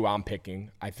 that's who I'm picking.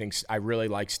 I really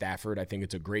like Stafford. I think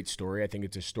it's a great story. I think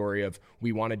it's a story of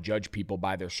we want to judge people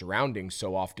by their surroundings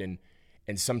so often,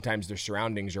 and sometimes their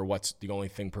surroundings are what's the only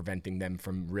thing preventing them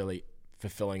from really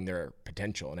fulfilling their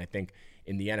potential. And I think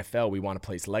in the NFL, we want to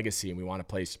place legacy and we want to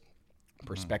place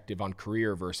perspective on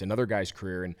career versus another guy's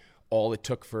career. And all it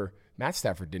took for Matt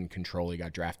Stafford didn't control. He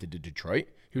got drafted to Detroit.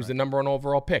 He was the number 1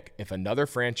 overall pick. If another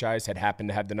franchise had happened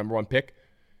to have the number 1 pick,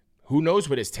 who knows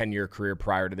what his 10-year career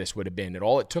prior to this would have been. And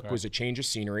all it took was a change of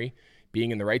scenery,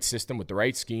 being in the right system with the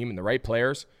right scheme and the right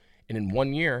players. And in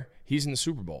 1 year, he's in the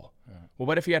Super Bowl. Yeah. Well,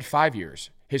 what if he had 5 years?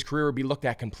 His career would be looked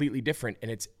at completely different,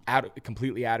 and it's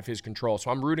completely out of his control.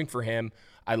 So I'm rooting for him.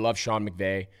 I love Sean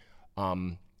McVay.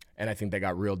 And I think they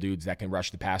got real dudes that can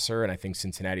rush the passer. And I think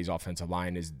Cincinnati's offensive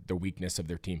line is the weakness of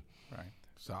their team. Right.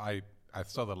 So I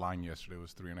saw the line yesterday. It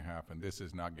was 3.5, and this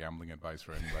is not gambling advice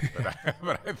for anybody.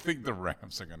 But I think the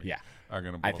Rams are going to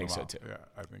blow I think so out. too. Yeah,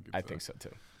 I think so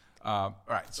too. All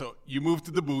right. So you moved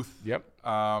to the booth. Yep.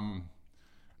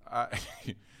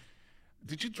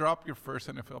 Did you drop your first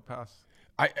NFL pass?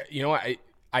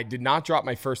 I did not drop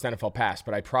my first NFL pass,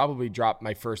 but I probably dropped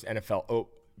my first NFL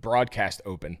broadcast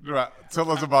open. Right. Tell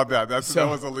us about that. That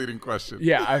was a leading question.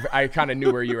 Yeah, I kind of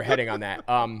knew where you were heading on that.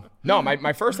 No,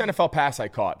 my first NFL pass I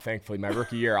caught, thankfully, my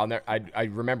rookie year. I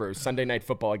remember it was Sunday Night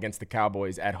Football against the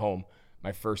Cowboys at home.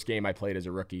 My first game I played as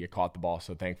a rookie, I caught the ball,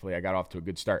 so thankfully I got off to a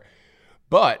good start.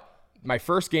 But my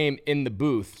first game in the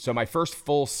booth, so my first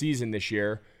full season this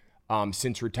year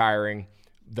since retiring,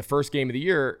 the first game of the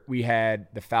year, we had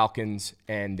the Falcons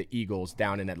and the Eagles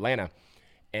down in Atlanta.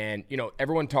 And,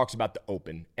 everyone talks about the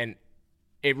Open. And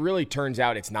it really turns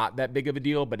out it's not that big of a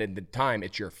deal. But at the time,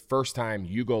 it's your first time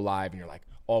you go live and you're like,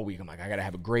 all week, I'm like, I got to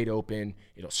have a great Open.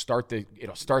 It'll start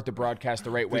the broadcast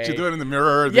the right way. Did you do it in the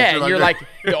mirror? Yeah, and you're like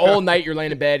the whole night you're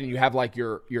laying in bed and you have like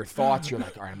your thoughts. You're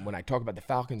like, all right, when I talk about the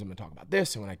Falcons, I'm going to talk about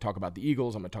this. And when I talk about the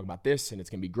Eagles, I'm going to talk about this. And it's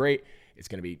going to be great. It's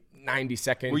going to be 90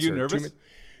 seconds. Were you nervous?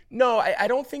 No, I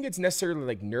don't think it's necessarily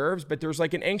like nerves, but there's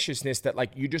like an anxiousness that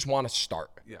like you just want to start.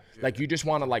 You just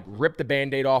want to like rip the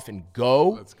Band-Aid off and go.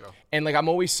 Let's go. And like I'm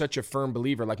always such a firm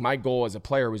believer. Like my goal as a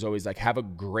player was always like have a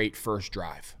great first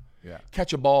drive. Yeah.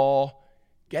 Catch a ball,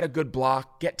 get a good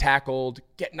block, get tackled,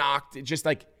 get knocked. It's just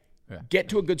like get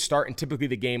to a good start, and typically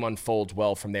the game unfolds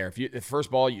well from there. If the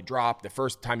first ball you drop, the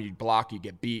first time you block, you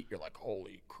get beat, you're like,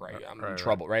 holy crap, I'm in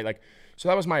trouble, right? Like, so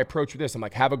that was my approach with this. I'm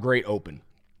like, have a great Open.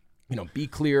 Be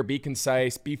clear, be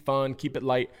concise, be fun, keep it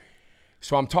light.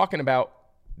 So I'm talking about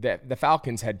that the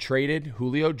Falcons had traded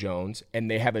Julio Jones, and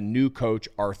they have a new coach,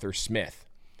 Arthur Smith.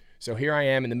 So here I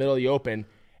am in the middle of the Open,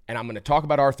 and I'm going to talk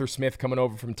about Arthur Smith coming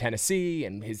over from Tennessee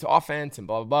and his offense and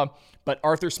blah, blah, blah. But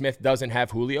Arthur Smith doesn't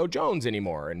have Julio Jones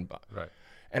anymore. And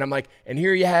I'm like, and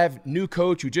here you have new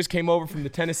coach who just came over from the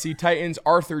Tennessee Titans,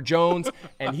 Arthur Jones,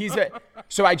 and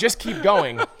so I just keep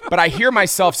going, but I hear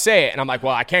myself say it, and I'm like,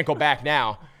 well, I can't go back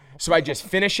now. So I just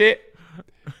finish it,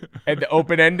 and the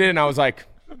Open ended, and I was like,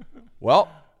 well,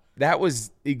 that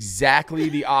was exactly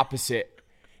the opposite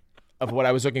of what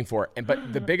I was looking for.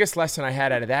 But the biggest lesson I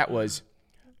had out of that was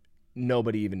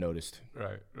nobody even noticed.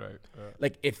 Right.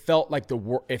 Like it felt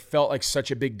like such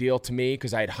a big deal to me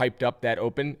because I had hyped up that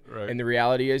Open, and the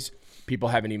reality is people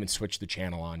haven't even switched the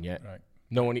channel on yet. Right.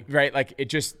 No one, right? Like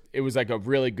it was like a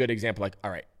really good example. Like,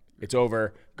 all right. It's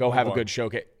over. Go have a good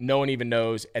showcase. No one even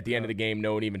knows. At the end of the game,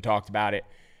 no one even talked about it.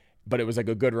 But it was like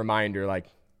a good reminder. Like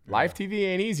live TV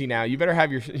ain't easy now. You better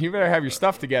have your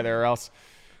stuff together, or else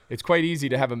it's quite easy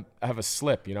to have a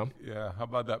slip. Yeah. How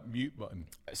about that mute button?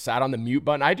 I sat on the mute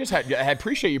button. I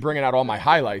appreciate you bringing out all my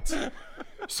highlights.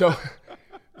 So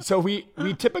we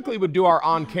typically would do our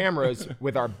on cameras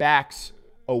with our backs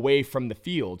away from the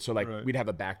field. So we'd have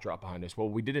a backdrop behind us. Well,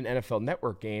 we did an NFL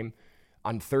Network game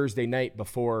on Thursday night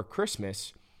before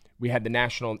Christmas. we had the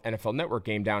national NFL Network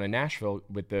game down in Nashville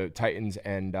with the Titans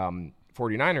and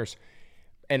 49ers.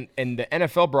 And the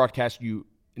NFL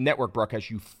network broadcast,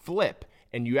 you flip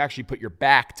and you actually put your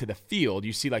back to the field.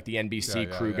 You see like the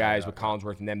NBC crew guys with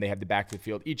Collinsworth and them, they have the back to the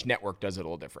field. Each network does it a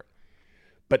little different.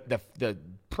 But the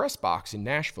press box in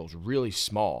Nashville is really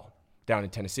small down in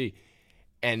Tennessee.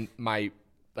 And I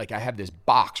have this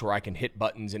box where I can hit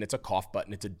buttons, and it's a cough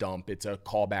button, it's a dump, it's a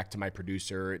callback to my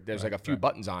producer. There's like a few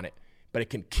buttons on it, but it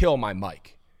can kill my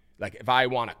mic. Like if I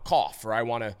want to cough or I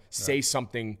want to say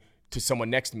something to someone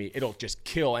next to me, it'll just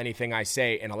kill anything I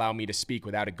say and allow me to speak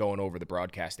without it going over the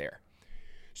broadcast air.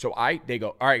 So they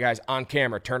go, all right, guys, on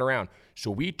camera, turn around.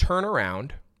 So we turn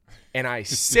around, and I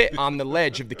sit on the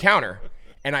ledge of the counter,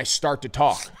 and I start to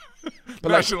talk. But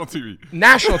national TV.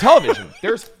 National television.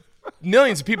 There's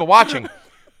millions of people watching.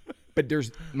 But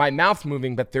there's my mouth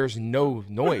moving, but there's no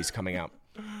noise coming out.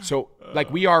 So like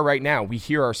we are right now, we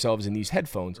hear ourselves in these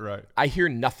headphones. Right. I hear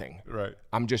nothing. Right.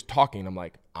 I'm just talking. I'm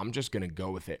like, I'm just going to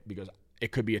go with it because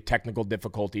it could be a technical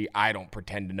difficulty. I don't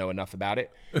pretend to know enough about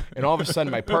it. And all of a sudden,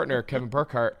 my partner, Kevin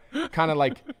Burkhardt, kind of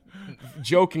like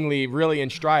jokingly, really in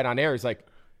stride on air, is like,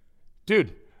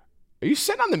 dude, are you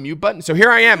sitting on the mute button? So here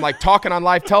I am, like talking on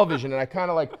live television, and I kind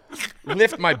of like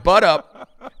lift my butt up,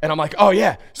 and I'm like, oh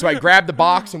yeah. So I grab the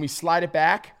box and we slide it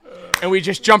back, and we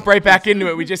just jump right back into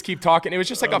it. We just keep talking. It was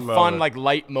just like a fun, like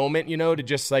light moment, to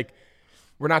just like,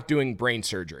 we're not doing brain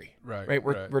surgery, right?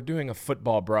 We're doing a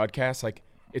football broadcast. Like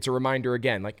it's a reminder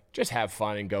again, like just have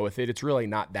fun and go with it. It's really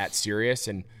not that serious,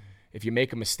 and if you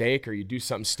make a mistake or you do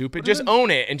something stupid, just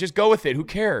own it and just go with it. Who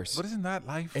cares? But isn't that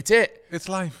life? It's it. It's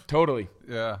life. Totally.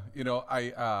 Yeah.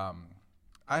 I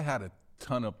had a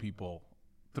ton of people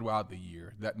throughout the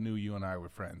year that knew you and I were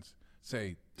friends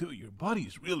say, dude, your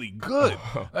buddy's really good.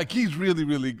 Like he's really,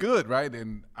 really good, right?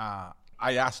 And I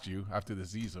asked you after the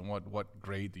season, what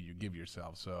grade do you give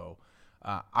yourself? So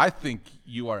I think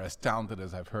you are as talented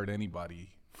as I've heard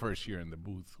anybody first year in the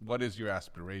booth. What is your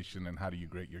aspiration and how do you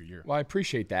grade your year? Well, I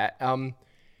appreciate that. I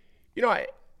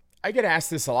get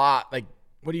asked this a lot, like,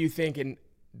 what do you think? And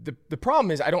the problem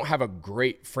is I don't have a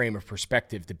great frame of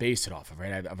perspective to base it off of,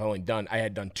 right? I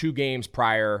had done 2 games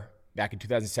prior. Back in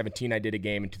 2017, I did a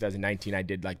game. In 2019, I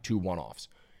did like 2 one-offs.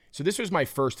 So this was my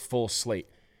first full slate.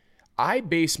 I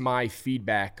base my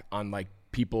feedback on like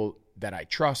people that I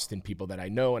trust and people that I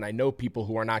know, and I know people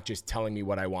who are not just telling me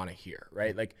what I want to hear,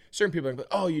 right? Like certain people are like,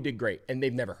 oh, you did great, and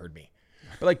they've never heard me.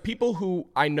 But like people who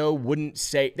I know wouldn't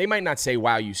say, they might not say,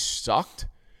 wow, you sucked.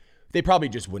 They probably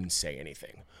just wouldn't say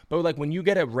anything. But like when you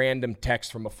get a random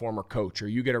text from a former coach or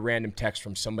you get a random text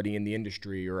from somebody in the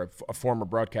industry or a former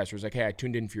broadcaster who's like, hey, I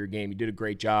tuned in for your game. You did a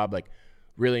great job. Like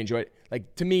really enjoyed it.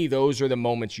 Like to me, those are the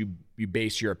moments you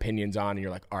base your opinions on and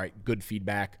you're like, all right, good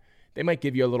feedback. They might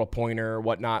give you a little pointer or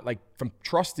whatnot. Like from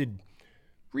trusted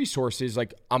resources,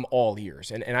 like I'm all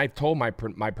ears. And I've told my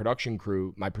production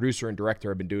crew, my producer and director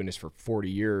have been doing this for 40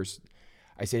 years.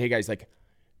 I said, hey guys, like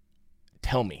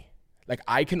tell me. Like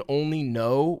I can only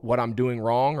know what I'm doing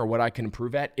wrong or what I can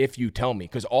improve at if you tell me.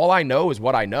 Because all I know is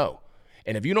what I know.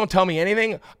 And if you don't tell me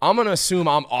anything, I'm going to assume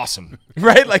I'm awesome,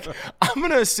 right? Like I'm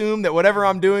going to assume that whatever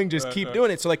I'm doing, just keep doing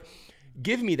it. So like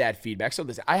give me that feedback. So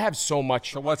listen, I have so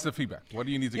much. So what's the feedback? What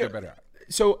do you need to get better at?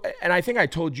 So, and I think I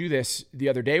told you this the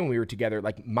other day when we were together,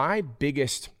 like my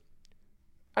biggest,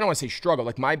 I don't want to say struggle,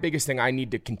 like my biggest thing I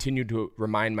need to continue to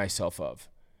remind myself of,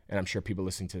 and I'm sure people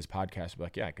listening to this podcast will be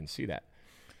like, yeah, I can see that.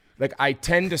 Like I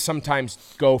tend to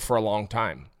sometimes go for a long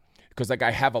time because like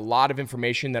I have a lot of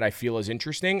information that I feel is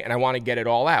interesting and I want to get it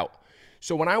all out.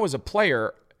 So when I was a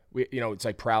player, it's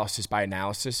like paralysis by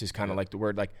analysis is kind of like the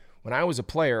word. Like when I was a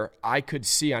player, I could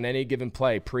see on any given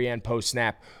play, pre and post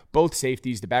snap, both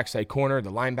safeties, the backside corner,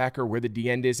 the linebacker, where the D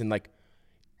end is. And like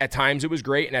at times it was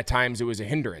great and at times it was a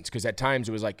hindrance because at times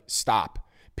it was like, stop,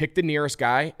 pick the nearest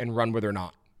guy and run where they're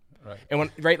not. Right. And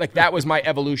like that was my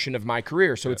evolution of my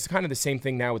career. So it's kind of the same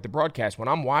thing now with the broadcast. When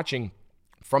I'm watching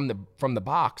from the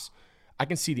box, I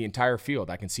can see the entire field.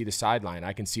 I can see the sideline.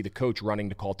 I can see the coach running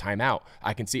to call timeout.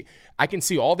 I can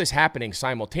see all this happening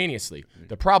simultaneously. Mm-hmm.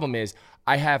 The problem is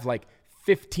I have like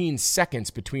 15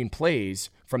 seconds between plays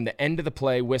from the end of the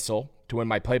play whistle to when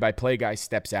my play-by-play guy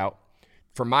steps out.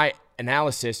 For my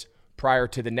analysis prior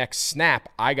to the next snap,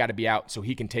 I got to be out so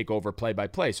he can take over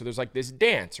play-by-play. So there's like this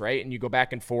dance, right? And you go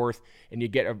back and forth and you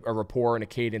get a rapport and a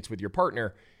cadence with your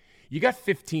partner. You got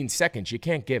 15 seconds. You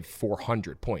can't give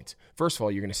 400 points. First of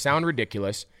all, you're going to sound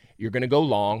ridiculous. You're going to go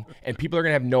long and people are going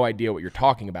to have no idea what you're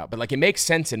talking about. But like it makes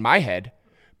sense in my head,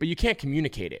 but you can't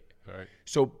communicate it. Right.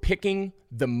 So picking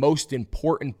the most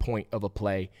important point of a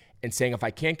play and saying, if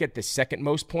I can't get the second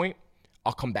most point,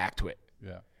 I'll come back to it.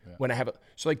 Yeah. when I have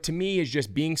so like to me is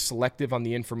just being selective on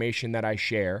the information that I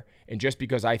share. And just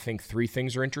because I think 3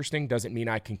 things are interesting doesn't mean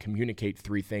I can communicate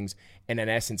 3 things. And in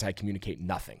essence, I communicate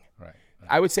nothing. Right.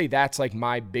 I would say that's like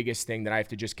my biggest thing that I have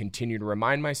to just continue to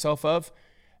remind myself of,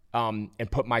 and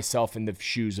put myself in the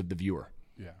shoes of the viewer.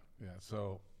 Yeah.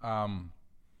 So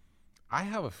I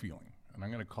have a feeling, and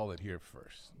I'm going to call it here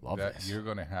first, that you're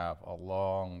going to have a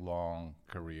long, long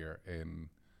career, and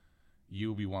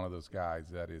you'll be one of those guys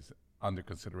that is under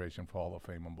consideration for Hall of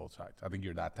Fame on both sides. I think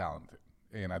you're that talented,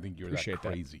 and I think you're that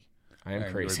crazy. I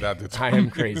am crazy. I am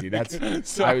crazy.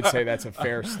 That's I would say that's a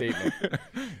fair statement.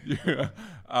 Yeah.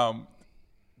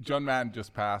 John Madden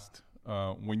just passed.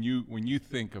 When you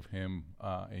think of him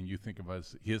and you think of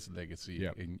his legacy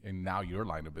and now your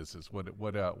line of business, what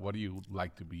do you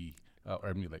like to be or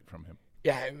emulate from him?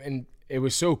 Yeah, and it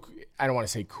was so, I don't want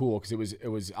to say cool because it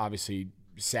was obviously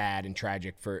sad and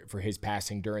tragic for his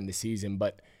passing during the season,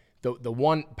 but the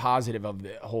one positive of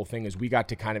the whole thing is we got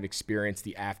to kind of experience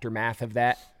the aftermath of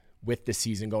that with the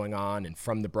season going on and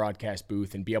from the broadcast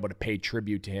booth and be able to pay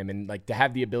tribute to him and like to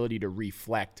have the ability to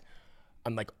reflect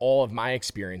on like all of my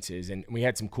experiences. And we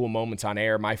had some cool moments on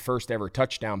air. My first ever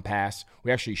touchdown pass,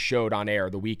 we actually showed on air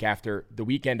the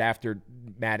weekend after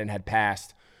Madden had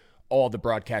passed. All the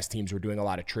broadcast teams were doing a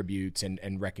lot of tributes and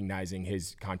recognizing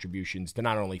his contributions to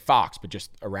not only Fox, but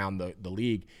just around the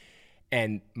league.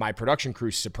 And my production crew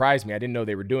surprised me. I didn't know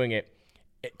they were doing it.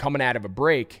 Coming out of a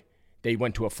break, they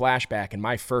went to a flashback, and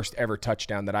my first ever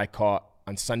touchdown that I caught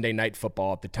on Sunday Night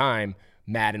Football at the time,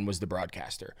 Madden was the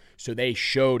broadcaster. So they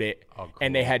showed it,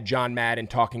 and they had John Madden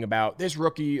talking about this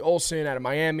rookie Olsen out of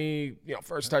Miami,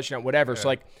 first touchdown, whatever. Yeah. So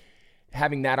like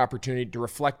having that opportunity to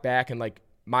reflect back and like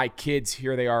my kids,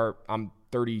 here they are, I'm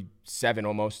 37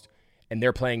 almost, and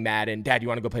they're playing Madden. Dad, you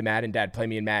want to go play Madden? Dad, play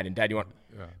me in Madden. Dad, you want?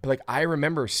 Yeah. But like I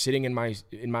remember sitting in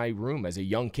my room as a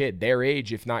young kid, their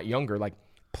age, if not younger, like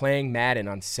playing Madden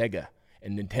on Sega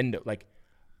and Nintendo. Like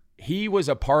he was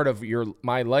a part of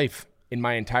my life in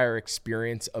my entire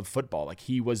experience of football. Like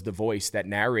he was the voice that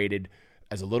narrated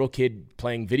as a little kid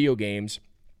playing video games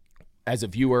as a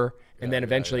viewer and then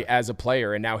eventually as a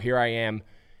player. And now here I am,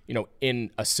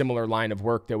 in a similar line of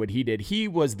work that what he did. He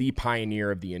was the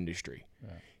pioneer of the industry.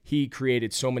 Yeah. He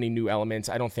created so many new elements.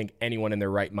 I don't think anyone in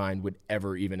their right mind would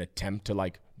ever even attempt to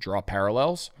like draw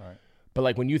parallels. Right. But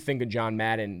like when you think of John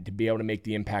Madden, to be able to make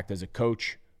the impact as a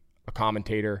coach, a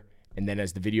commentator, and then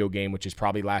as the video game, which has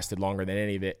probably lasted longer than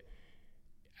any of it,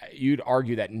 you'd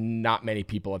argue that not many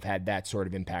people have had that sort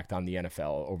of impact on the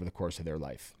NFL over the course of their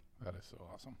life. That is so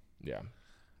awesome. Yeah.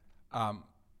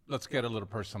 Let's get a little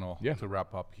personal to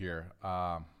wrap up here.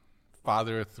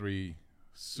 Father of 3,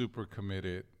 super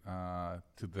committed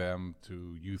to them,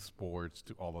 to youth sports,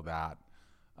 to all of that.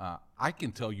 I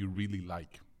can tell you really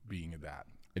like being a dad.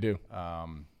 I do.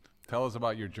 Tell us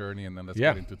about your journey, and then let's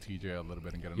get into TJ a little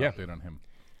bit and get an update on him.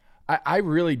 I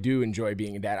really do enjoy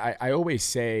being a dad. I always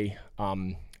say,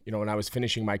 when I was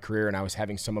finishing my career and I was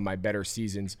having some of my better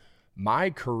seasons, my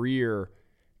career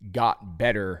got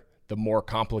better the more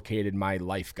complicated my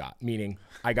life got, meaning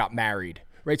I got married,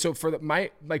 right? So for I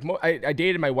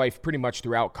dated my wife pretty much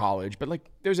throughout college, but like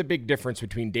there's a big difference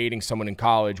between dating someone in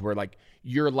college where like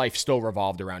your life still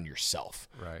revolved around yourself.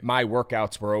 Right. My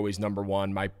workouts were always number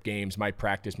one, my games, my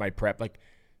practice, my prep, like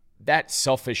that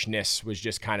selfishness was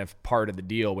just kind of part of the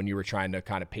deal when you were trying to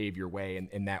kind of pave your way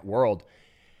in that world.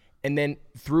 And then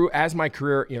as my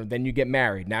career, then you get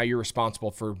married. Now you're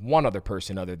responsible for one other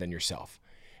person other than yourself.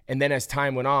 And then as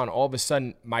time went on, all of a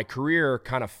sudden my career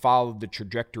kind of followed the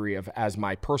trajectory of as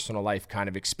my personal life kind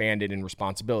of expanded in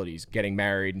responsibilities, getting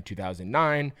married in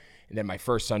 2009, and then my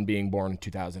first son being born in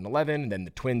 2011, and then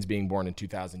the twins being born in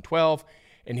 2012.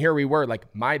 And here we were, like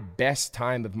my best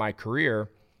time of my career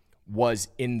was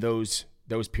in those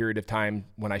period of time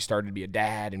when I started to be a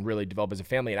dad and really develop as a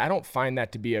family. And I don't find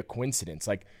that to be a coincidence.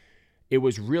 Like it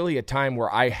was really a time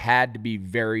where I had to be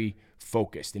very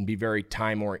focused and be very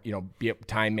be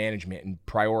time management and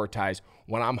prioritize.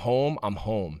 When I'm home, I'm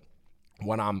home.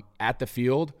 When I'm at the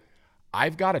field,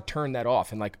 I've got to turn that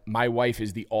off. And like my wife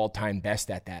is the all-time best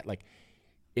at that. Like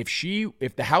if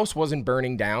the house wasn't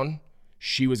burning down,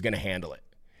 she was going to handle it.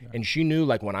 Yeah. And she knew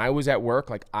like when I was at work,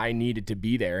 like I needed to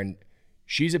be there. And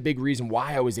she's a big reason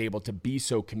why I was able to be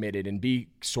so committed and be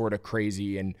sort of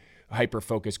crazy and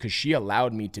hyper-focused, because she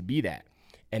allowed me to be that.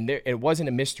 And it wasn't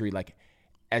a mystery. Like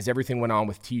as everything went on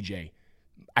with TJ,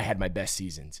 I had my best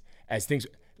seasons. As things,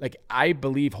 like I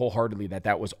believe wholeheartedly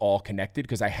that was all connected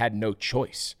because I had no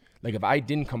choice. Like if I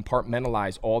didn't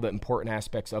compartmentalize all the important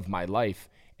aspects of my life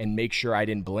and make sure I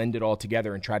didn't blend it all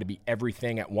together and try to be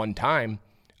everything at one time,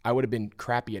 I would have been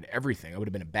crappy at everything. I would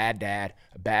have been a bad dad,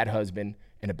 a bad husband,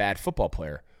 and a bad football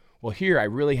player. Well, here I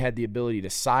really had the ability to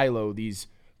silo these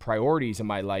priorities in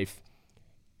my life,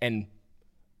 and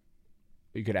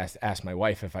you could ask my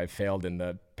wife if I've failed in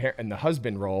the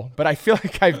husband role, but I feel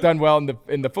like I've done well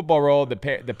in the football role, the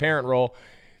parent role.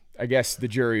 I guess the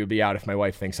jury would be out if my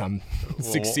wife thinks I'm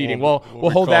succeeding. We'll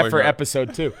hold that for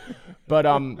episode 2. But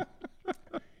I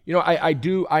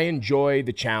enjoy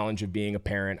the challenge of being a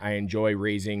parent. I enjoy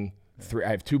raising 3. I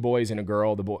have 2 boys and a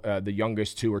girl. The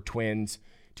youngest 2 are twins.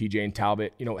 TJ and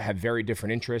Talbot, have very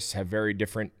different interests, have very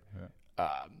different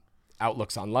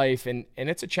outlooks on life, and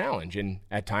it's a challenge. And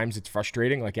at times it's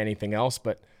frustrating, like anything else.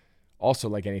 But also,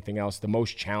 like anything else, the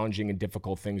most challenging and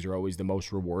difficult things are always the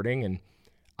most rewarding. And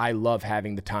I love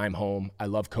having the time home. I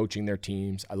love coaching their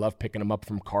teams. I love picking them up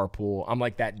from carpool. I'm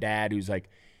like that dad who's like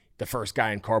the first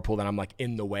guy in carpool that I'm like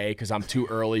in the way because I'm too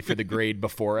early for the grade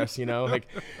before us, like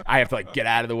I have to like get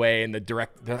out of the way, and they're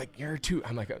like, you're too,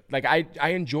 I'm like I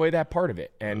enjoy that part of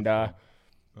it. And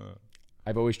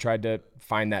I've always tried to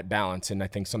find that balance. And I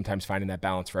think sometimes finding that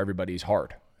balance for everybody is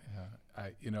hard.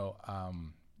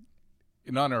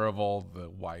 In honor of all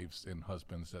the wives and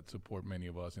husbands that support many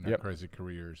of us in our crazy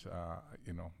careers,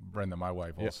 Brenda, my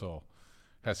wife, also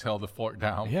has held the fort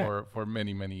down for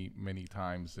many, many, many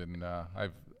times. And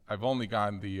I've only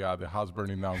gotten the house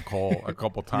burning down call a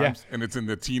couple times, and it's in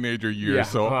the teenager years.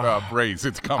 So brace,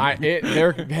 it's coming.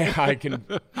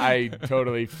 I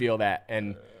totally feel that.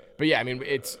 But yeah, I mean,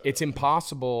 it's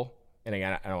impossible. And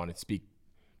again, I don't want to speak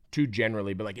too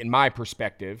generally, but like in my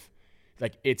perspective,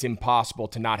 like it's impossible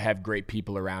to not have great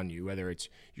people around you, whether it's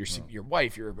your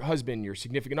wife, your husband, your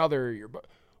significant other,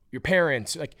 your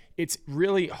parents. Like it's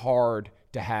really hard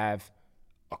to have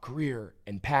a career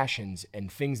and passions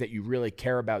and things that you really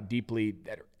care about deeply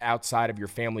that are outside of your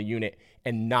family unit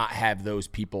and not have those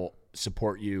people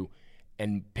support you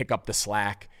and pick up the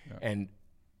slack and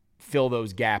fill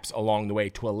those gaps along the way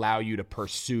to allow you to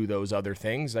pursue those other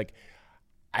things. Like,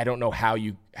 I don't know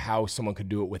how someone could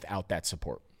do it without that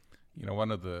support.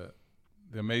 One of the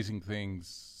amazing things,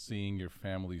 seeing your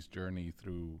family's journey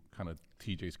through kind of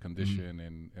TJ's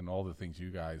condition and all the things you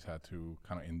guys had to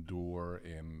kind of endure,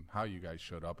 and how you guys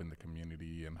showed up in the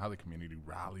community and how the community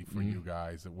rallied for you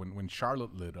guys. When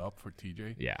Charlotte lit up for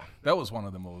TJ, that was one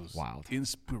of the most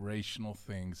inspirational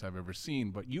things I've ever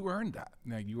seen. But you earned that.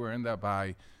 Now, you earned that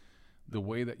by the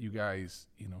way that you guys,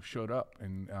 showed up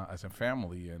and as a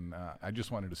family. And I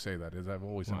just wanted to say that, as I've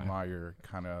always admired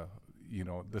kind of,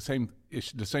 the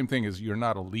same thing is, you're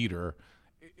not a leader.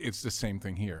 It's the same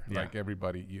thing here. Yeah. Like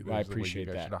everybody, I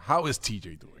appreciate that. How is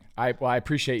TJ doing? I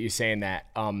appreciate you saying that.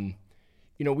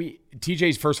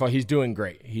 TJ's, first of all, he's doing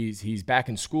great. He's back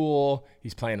in school.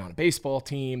 He's playing on a baseball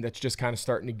team that's just kind of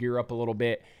starting to gear up a little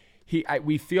bit.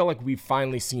 We feel like we've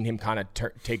finally seen him kind of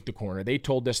take the corner. They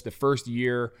told us the first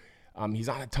year he's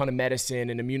on a ton of medicine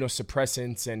and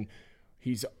immunosuppressants, and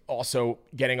he's also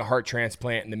getting a heart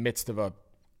transplant in the midst of a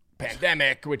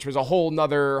pandemic, which was a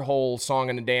whole song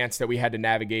and a dance that we had to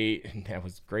navigate, and that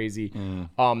was crazy.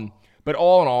 But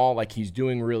all in all, like, he's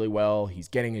doing really well. He's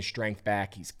getting his strength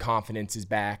back. His confidence is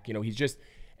back. He's just,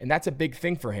 and that's a big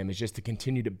thing for him, is just to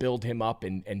continue to build him up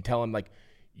and tell him, like,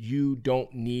 you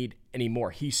don't need any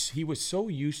more. He was so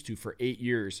used to, for 8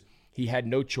 years, he had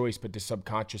no choice but to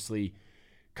subconsciously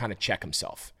kind of check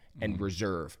himself and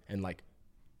reserve and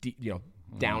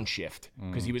downshift,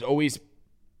 because he was always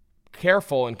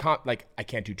careful and like, I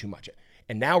can't do too much.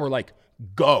 And now we're like,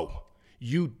 go.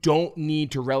 You don't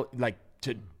need to really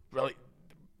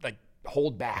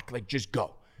hold back. Like, just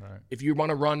go. Right. If you want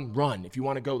to run. If you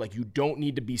want to go, like, you don't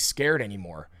need to be scared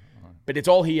anymore. Right. But it's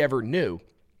all he ever knew.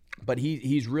 But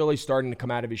he's really starting to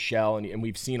come out of his shell, and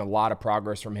we've seen a lot of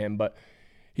progress from him. But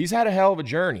he's had a hell of a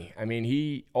journey. I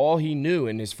mean, all he knew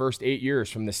in his first 8 years,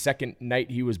 from the second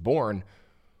night he was born,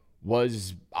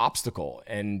 was obstacle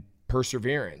and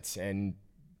perseverance and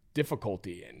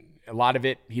difficulty. And a lot of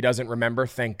it he doesn't remember,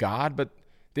 thank God. But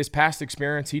this past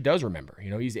experience he does remember.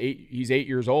 He's 8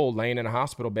 years old, laying in a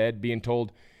hospital bed, being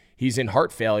told he's in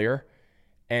heart failure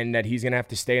and that he's going to have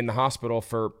to stay in the hospital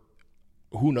for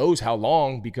who knows how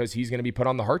long, because he's going to be put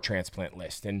on the heart transplant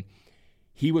list. And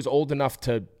he was old enough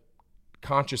to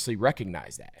consciously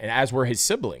recognize that, and as were his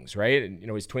siblings, right? And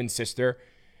his twin sister,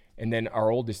 and then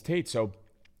our oldest Tate. So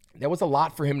that was a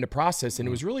lot for him to process, and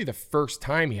it was really the first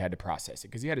time he had to process it,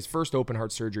 because he had his first open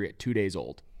heart surgery at 2 days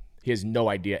old. He has no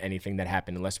idea anything that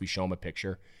happened unless we show him a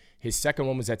picture. His second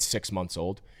one was at 6 months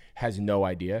old, has no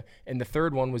idea, and the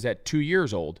third one was at 2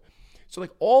 years old. So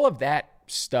like, all of that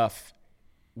stuff,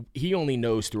 he only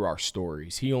knows through our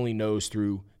stories. He only knows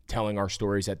through telling our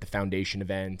stories at the foundation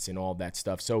events and all that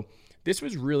stuff. So this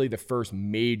was really the first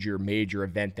major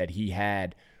event that he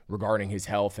had regarding his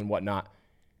health and whatnot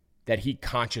that he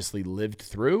consciously lived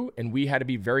through. And we had to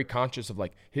be very conscious of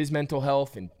like his mental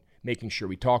health and making sure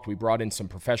we talked. We brought in some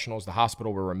professionals. The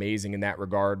hospital were amazing in that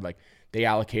regard. Like they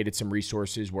allocated some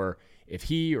resources where if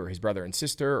he or his brother and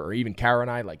sister or even Kara and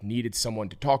I like needed someone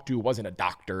to talk to, it wasn't a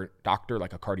doctor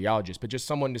like a cardiologist, but just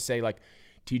someone to say like,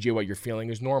 TJ, what you're feeling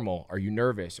is normal. Are you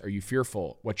nervous? Are you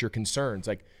fearful? What's your concerns?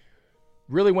 Like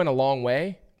really went a long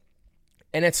way.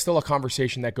 And it's still a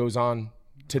conversation that goes on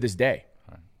to this day.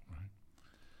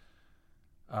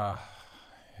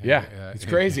 Yeah, it's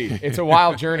crazy. It's a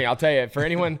wild journey. I'll tell you, for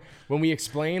anyone, when we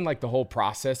explain like the whole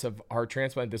process of heart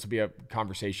transplant, this will be a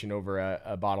conversation over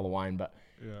a bottle of wine, but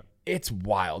it's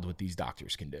wild what these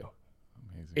doctors can do.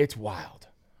 Amazing. It's wild.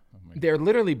 They're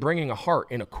literally bringing a heart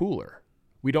in a cooler.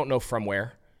 We don't know from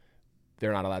where.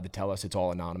 They're not allowed to tell us. It's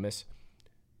all anonymous.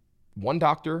 One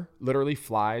doctor literally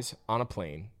flies on a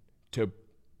plane to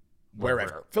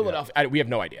wherever. Philadelphia. We have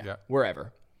no idea. Yeah.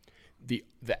 Wherever. The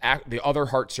other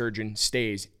heart surgeon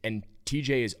stays, and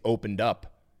TJ is opened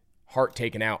up, heart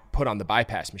taken out, put on the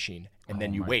bypass machine, and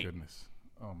then you wait.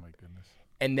 Oh my goodness.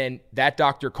 And then that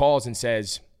doctor calls and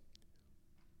says,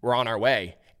 we're on our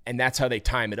way. And that's how they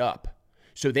time it up.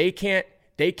 So they can't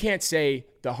say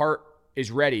the heart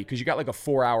is ready because you got like a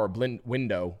 4-hour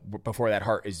window before that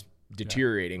heart is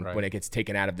deteriorating when it gets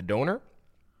taken out of the donor.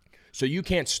 So you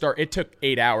can't start. It took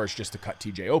 8 hours just to cut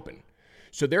TJ open.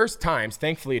 So there's times,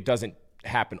 thankfully it doesn't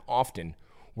happen often,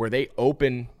 where they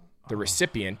open the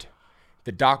recipient.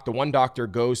 The one doctor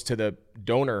goes to the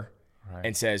donor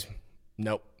and says,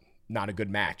 nope, not a good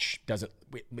match.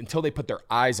 Until they put their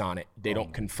eyes on it, they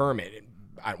don't confirm it.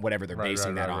 Whatever they're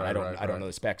basing that on. I don't know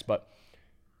the specs,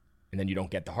 and then you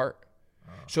don't get the heart.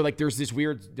 So like there's this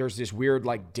weird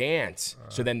like dance.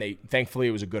 So then thankfully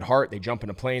it was a good heart. They jump in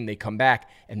a plane, they come back,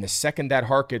 and the second that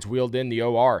heart gets wheeled in the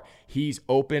OR, he's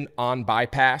open on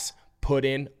bypass, put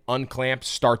in, unclamp,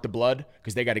 start the blood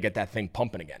because they got to get that thing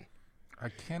pumping again. I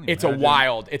can't. It's a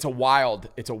wild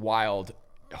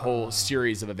whole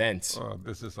series of events.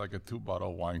 This is like a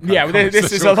 2-bottle wine. Yeah,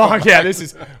 this is a long. Yeah, this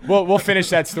is. We'll finish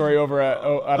that story over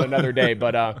on another day.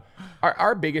 But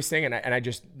our biggest thing, and I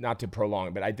just not to prolong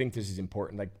it, but I think this is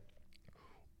important. Like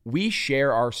we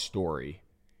share our story,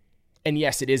 and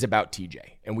yes, it is about TJ,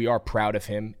 and we are proud of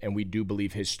him, and we do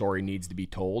believe his story needs to be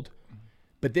told.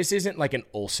 But this isn't like an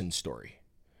Olsen story,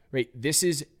 right? This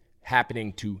is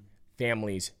happening to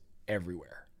families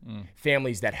everywhere.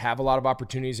 Families that have a lot of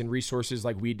opportunities and resources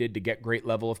like we did to get great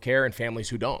level of care, and families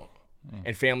who don't.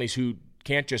 And families who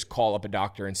can't just call up a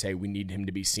doctor and say, we need him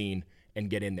to be seen and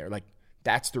get in there. Like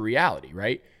that's the reality,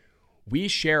 right? We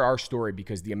share our story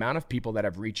because the amount of people that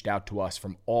have reached out to us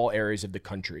from all areas of the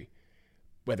country,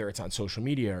 whether it's on social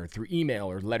media or through email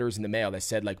or letters in the mail that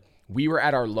said like, we were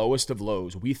at our lowest of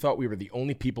lows. We thought we were the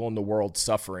only people in the world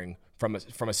suffering from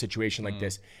a situation like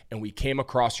this. And we came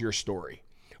across your story.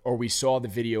 Or we saw the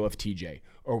video of TJ,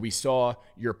 or we saw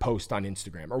your post on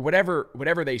Instagram, or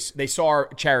whatever they saw our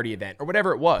charity event, or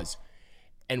whatever it was.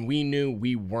 And we knew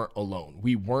we weren't alone.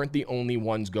 We weren't the only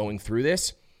ones going through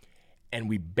this. And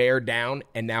we bear down,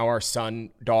 and now our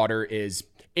daughter is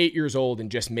 8 years old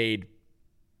and just made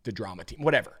the drama team,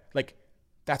 whatever. Like,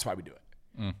 that's why we do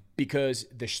it. Because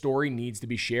the story needs to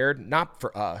be shared, not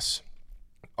for us.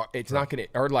 It's not going to,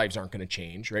 our lives aren't going to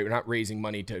change, right? We're not raising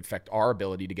money to affect our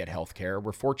ability to get health care.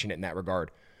 We're fortunate in that regard.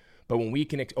 But when we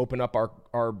can open up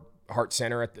our heart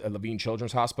center at the Levine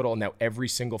Children's Hospital, and now every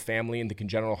single family in the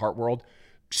congenital heart world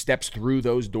steps through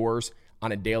those doors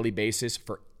on a daily basis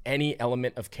for any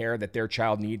element of care that their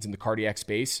child needs in the cardiac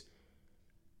space,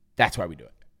 that's why we do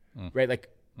it, right? Like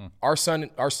our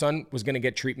son was going to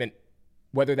get treatment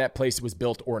whether that place was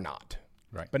built or not.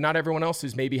 Right. But not everyone else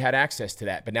has maybe had access to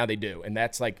that, but now they do. And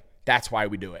that's why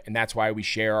we do it. And that's why we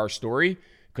share our story,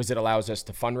 because it allows us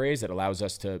to fundraise. It allows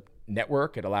us to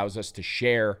network. It allows us to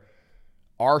share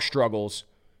our struggles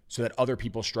so that other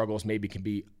people's struggles maybe can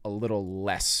be a little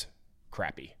less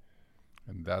crappy.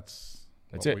 And that's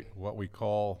what we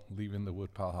call leaving the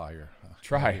woodpile higher.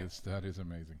 Try. That is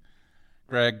amazing.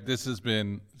 Greg, this has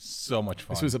been so much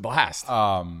fun. This was a blast.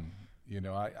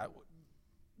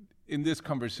 In this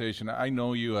conversation, I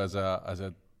know you as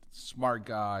a smart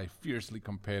guy, fiercely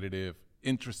competitive,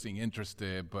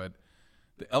 interested, but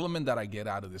the element that I get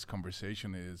out of this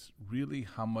conversation is really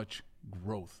how much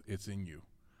growth is in you.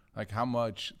 Like how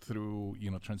much through,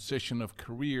 transition of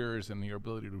careers and your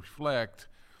ability to reflect,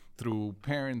 through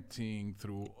parenting,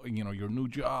 through, your new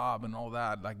job and all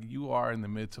that. Like you are in the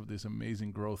midst of this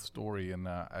amazing growth story, and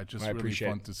it's just really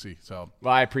fun to see. So,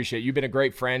 well, I appreciate it. You've been a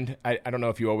great friend. I don't know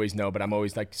if you always know, but I'm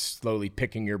always like slowly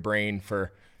picking your brain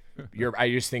for I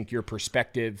just think your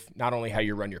perspective, not only how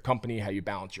you run your company, how you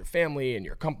balance your family and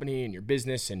your company and your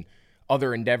business and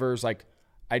other endeavors. Like,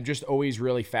 I'm just always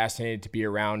really fascinated to be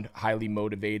around highly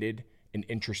motivated and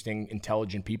interesting,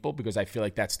 intelligent people, because I feel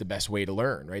like that's the best way to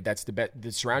learn, right? That's the best.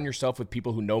 To surround yourself with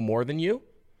people who know more than you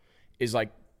is, like,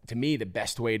 to me, the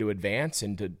best way to advance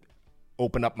and to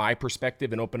open up my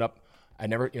perspective and open up. I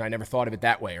never thought of it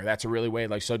that way, or that's a really way.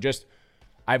 Like, so just,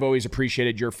 I've always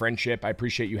appreciated your friendship. I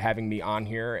appreciate you having me on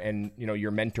here and,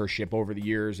 your mentorship over the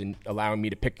years and allowing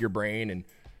me to pick your brain and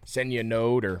send you a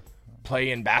note or play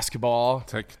in basketball.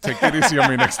 Take it easy on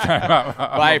me next time.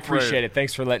 I appreciate it.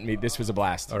 Thanks for letting me. This was a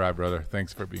blast. All right, brother.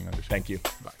 Thanks for being on the show. Thank you.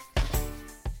 Bye.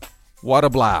 What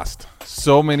a blast.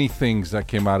 So many things that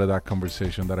came out of that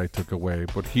conversation that I took away,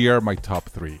 but here are my top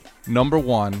 3. Number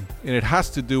 1, and it has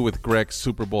to do with Greg's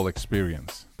Super Bowl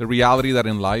experience. The reality that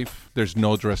in life, there's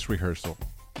no dress rehearsal.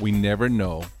 We never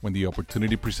know when the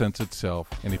opportunity presents itself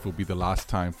and if it will be the last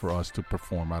time for us to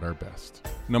perform at our best.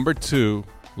 Number 2,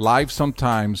 life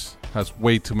sometimes has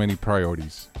way too many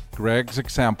priorities. Greg's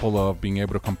example of being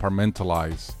able to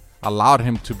compartmentalize allowed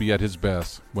him to be at his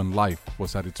best when life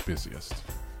was at its busiest.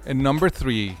 And number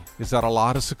 3 is that a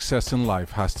lot of success in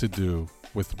life has to do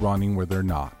with running where they're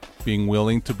not, being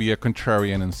willing to be a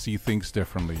contrarian and see things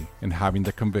differently, and having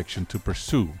the conviction to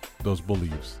pursue those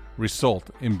beliefs result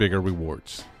in bigger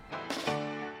rewards.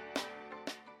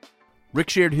 Rick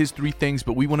shared his 3 things,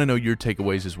 but we want to know your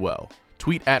takeaways as well.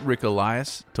 Tweet at Rick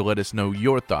Elias to let us know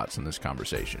your thoughts on this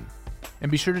conversation.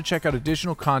 And be sure to check out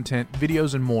additional content,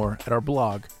 videos, and more at our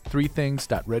blog,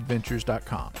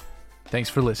 3things.redventures.com. Thanks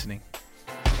for listening.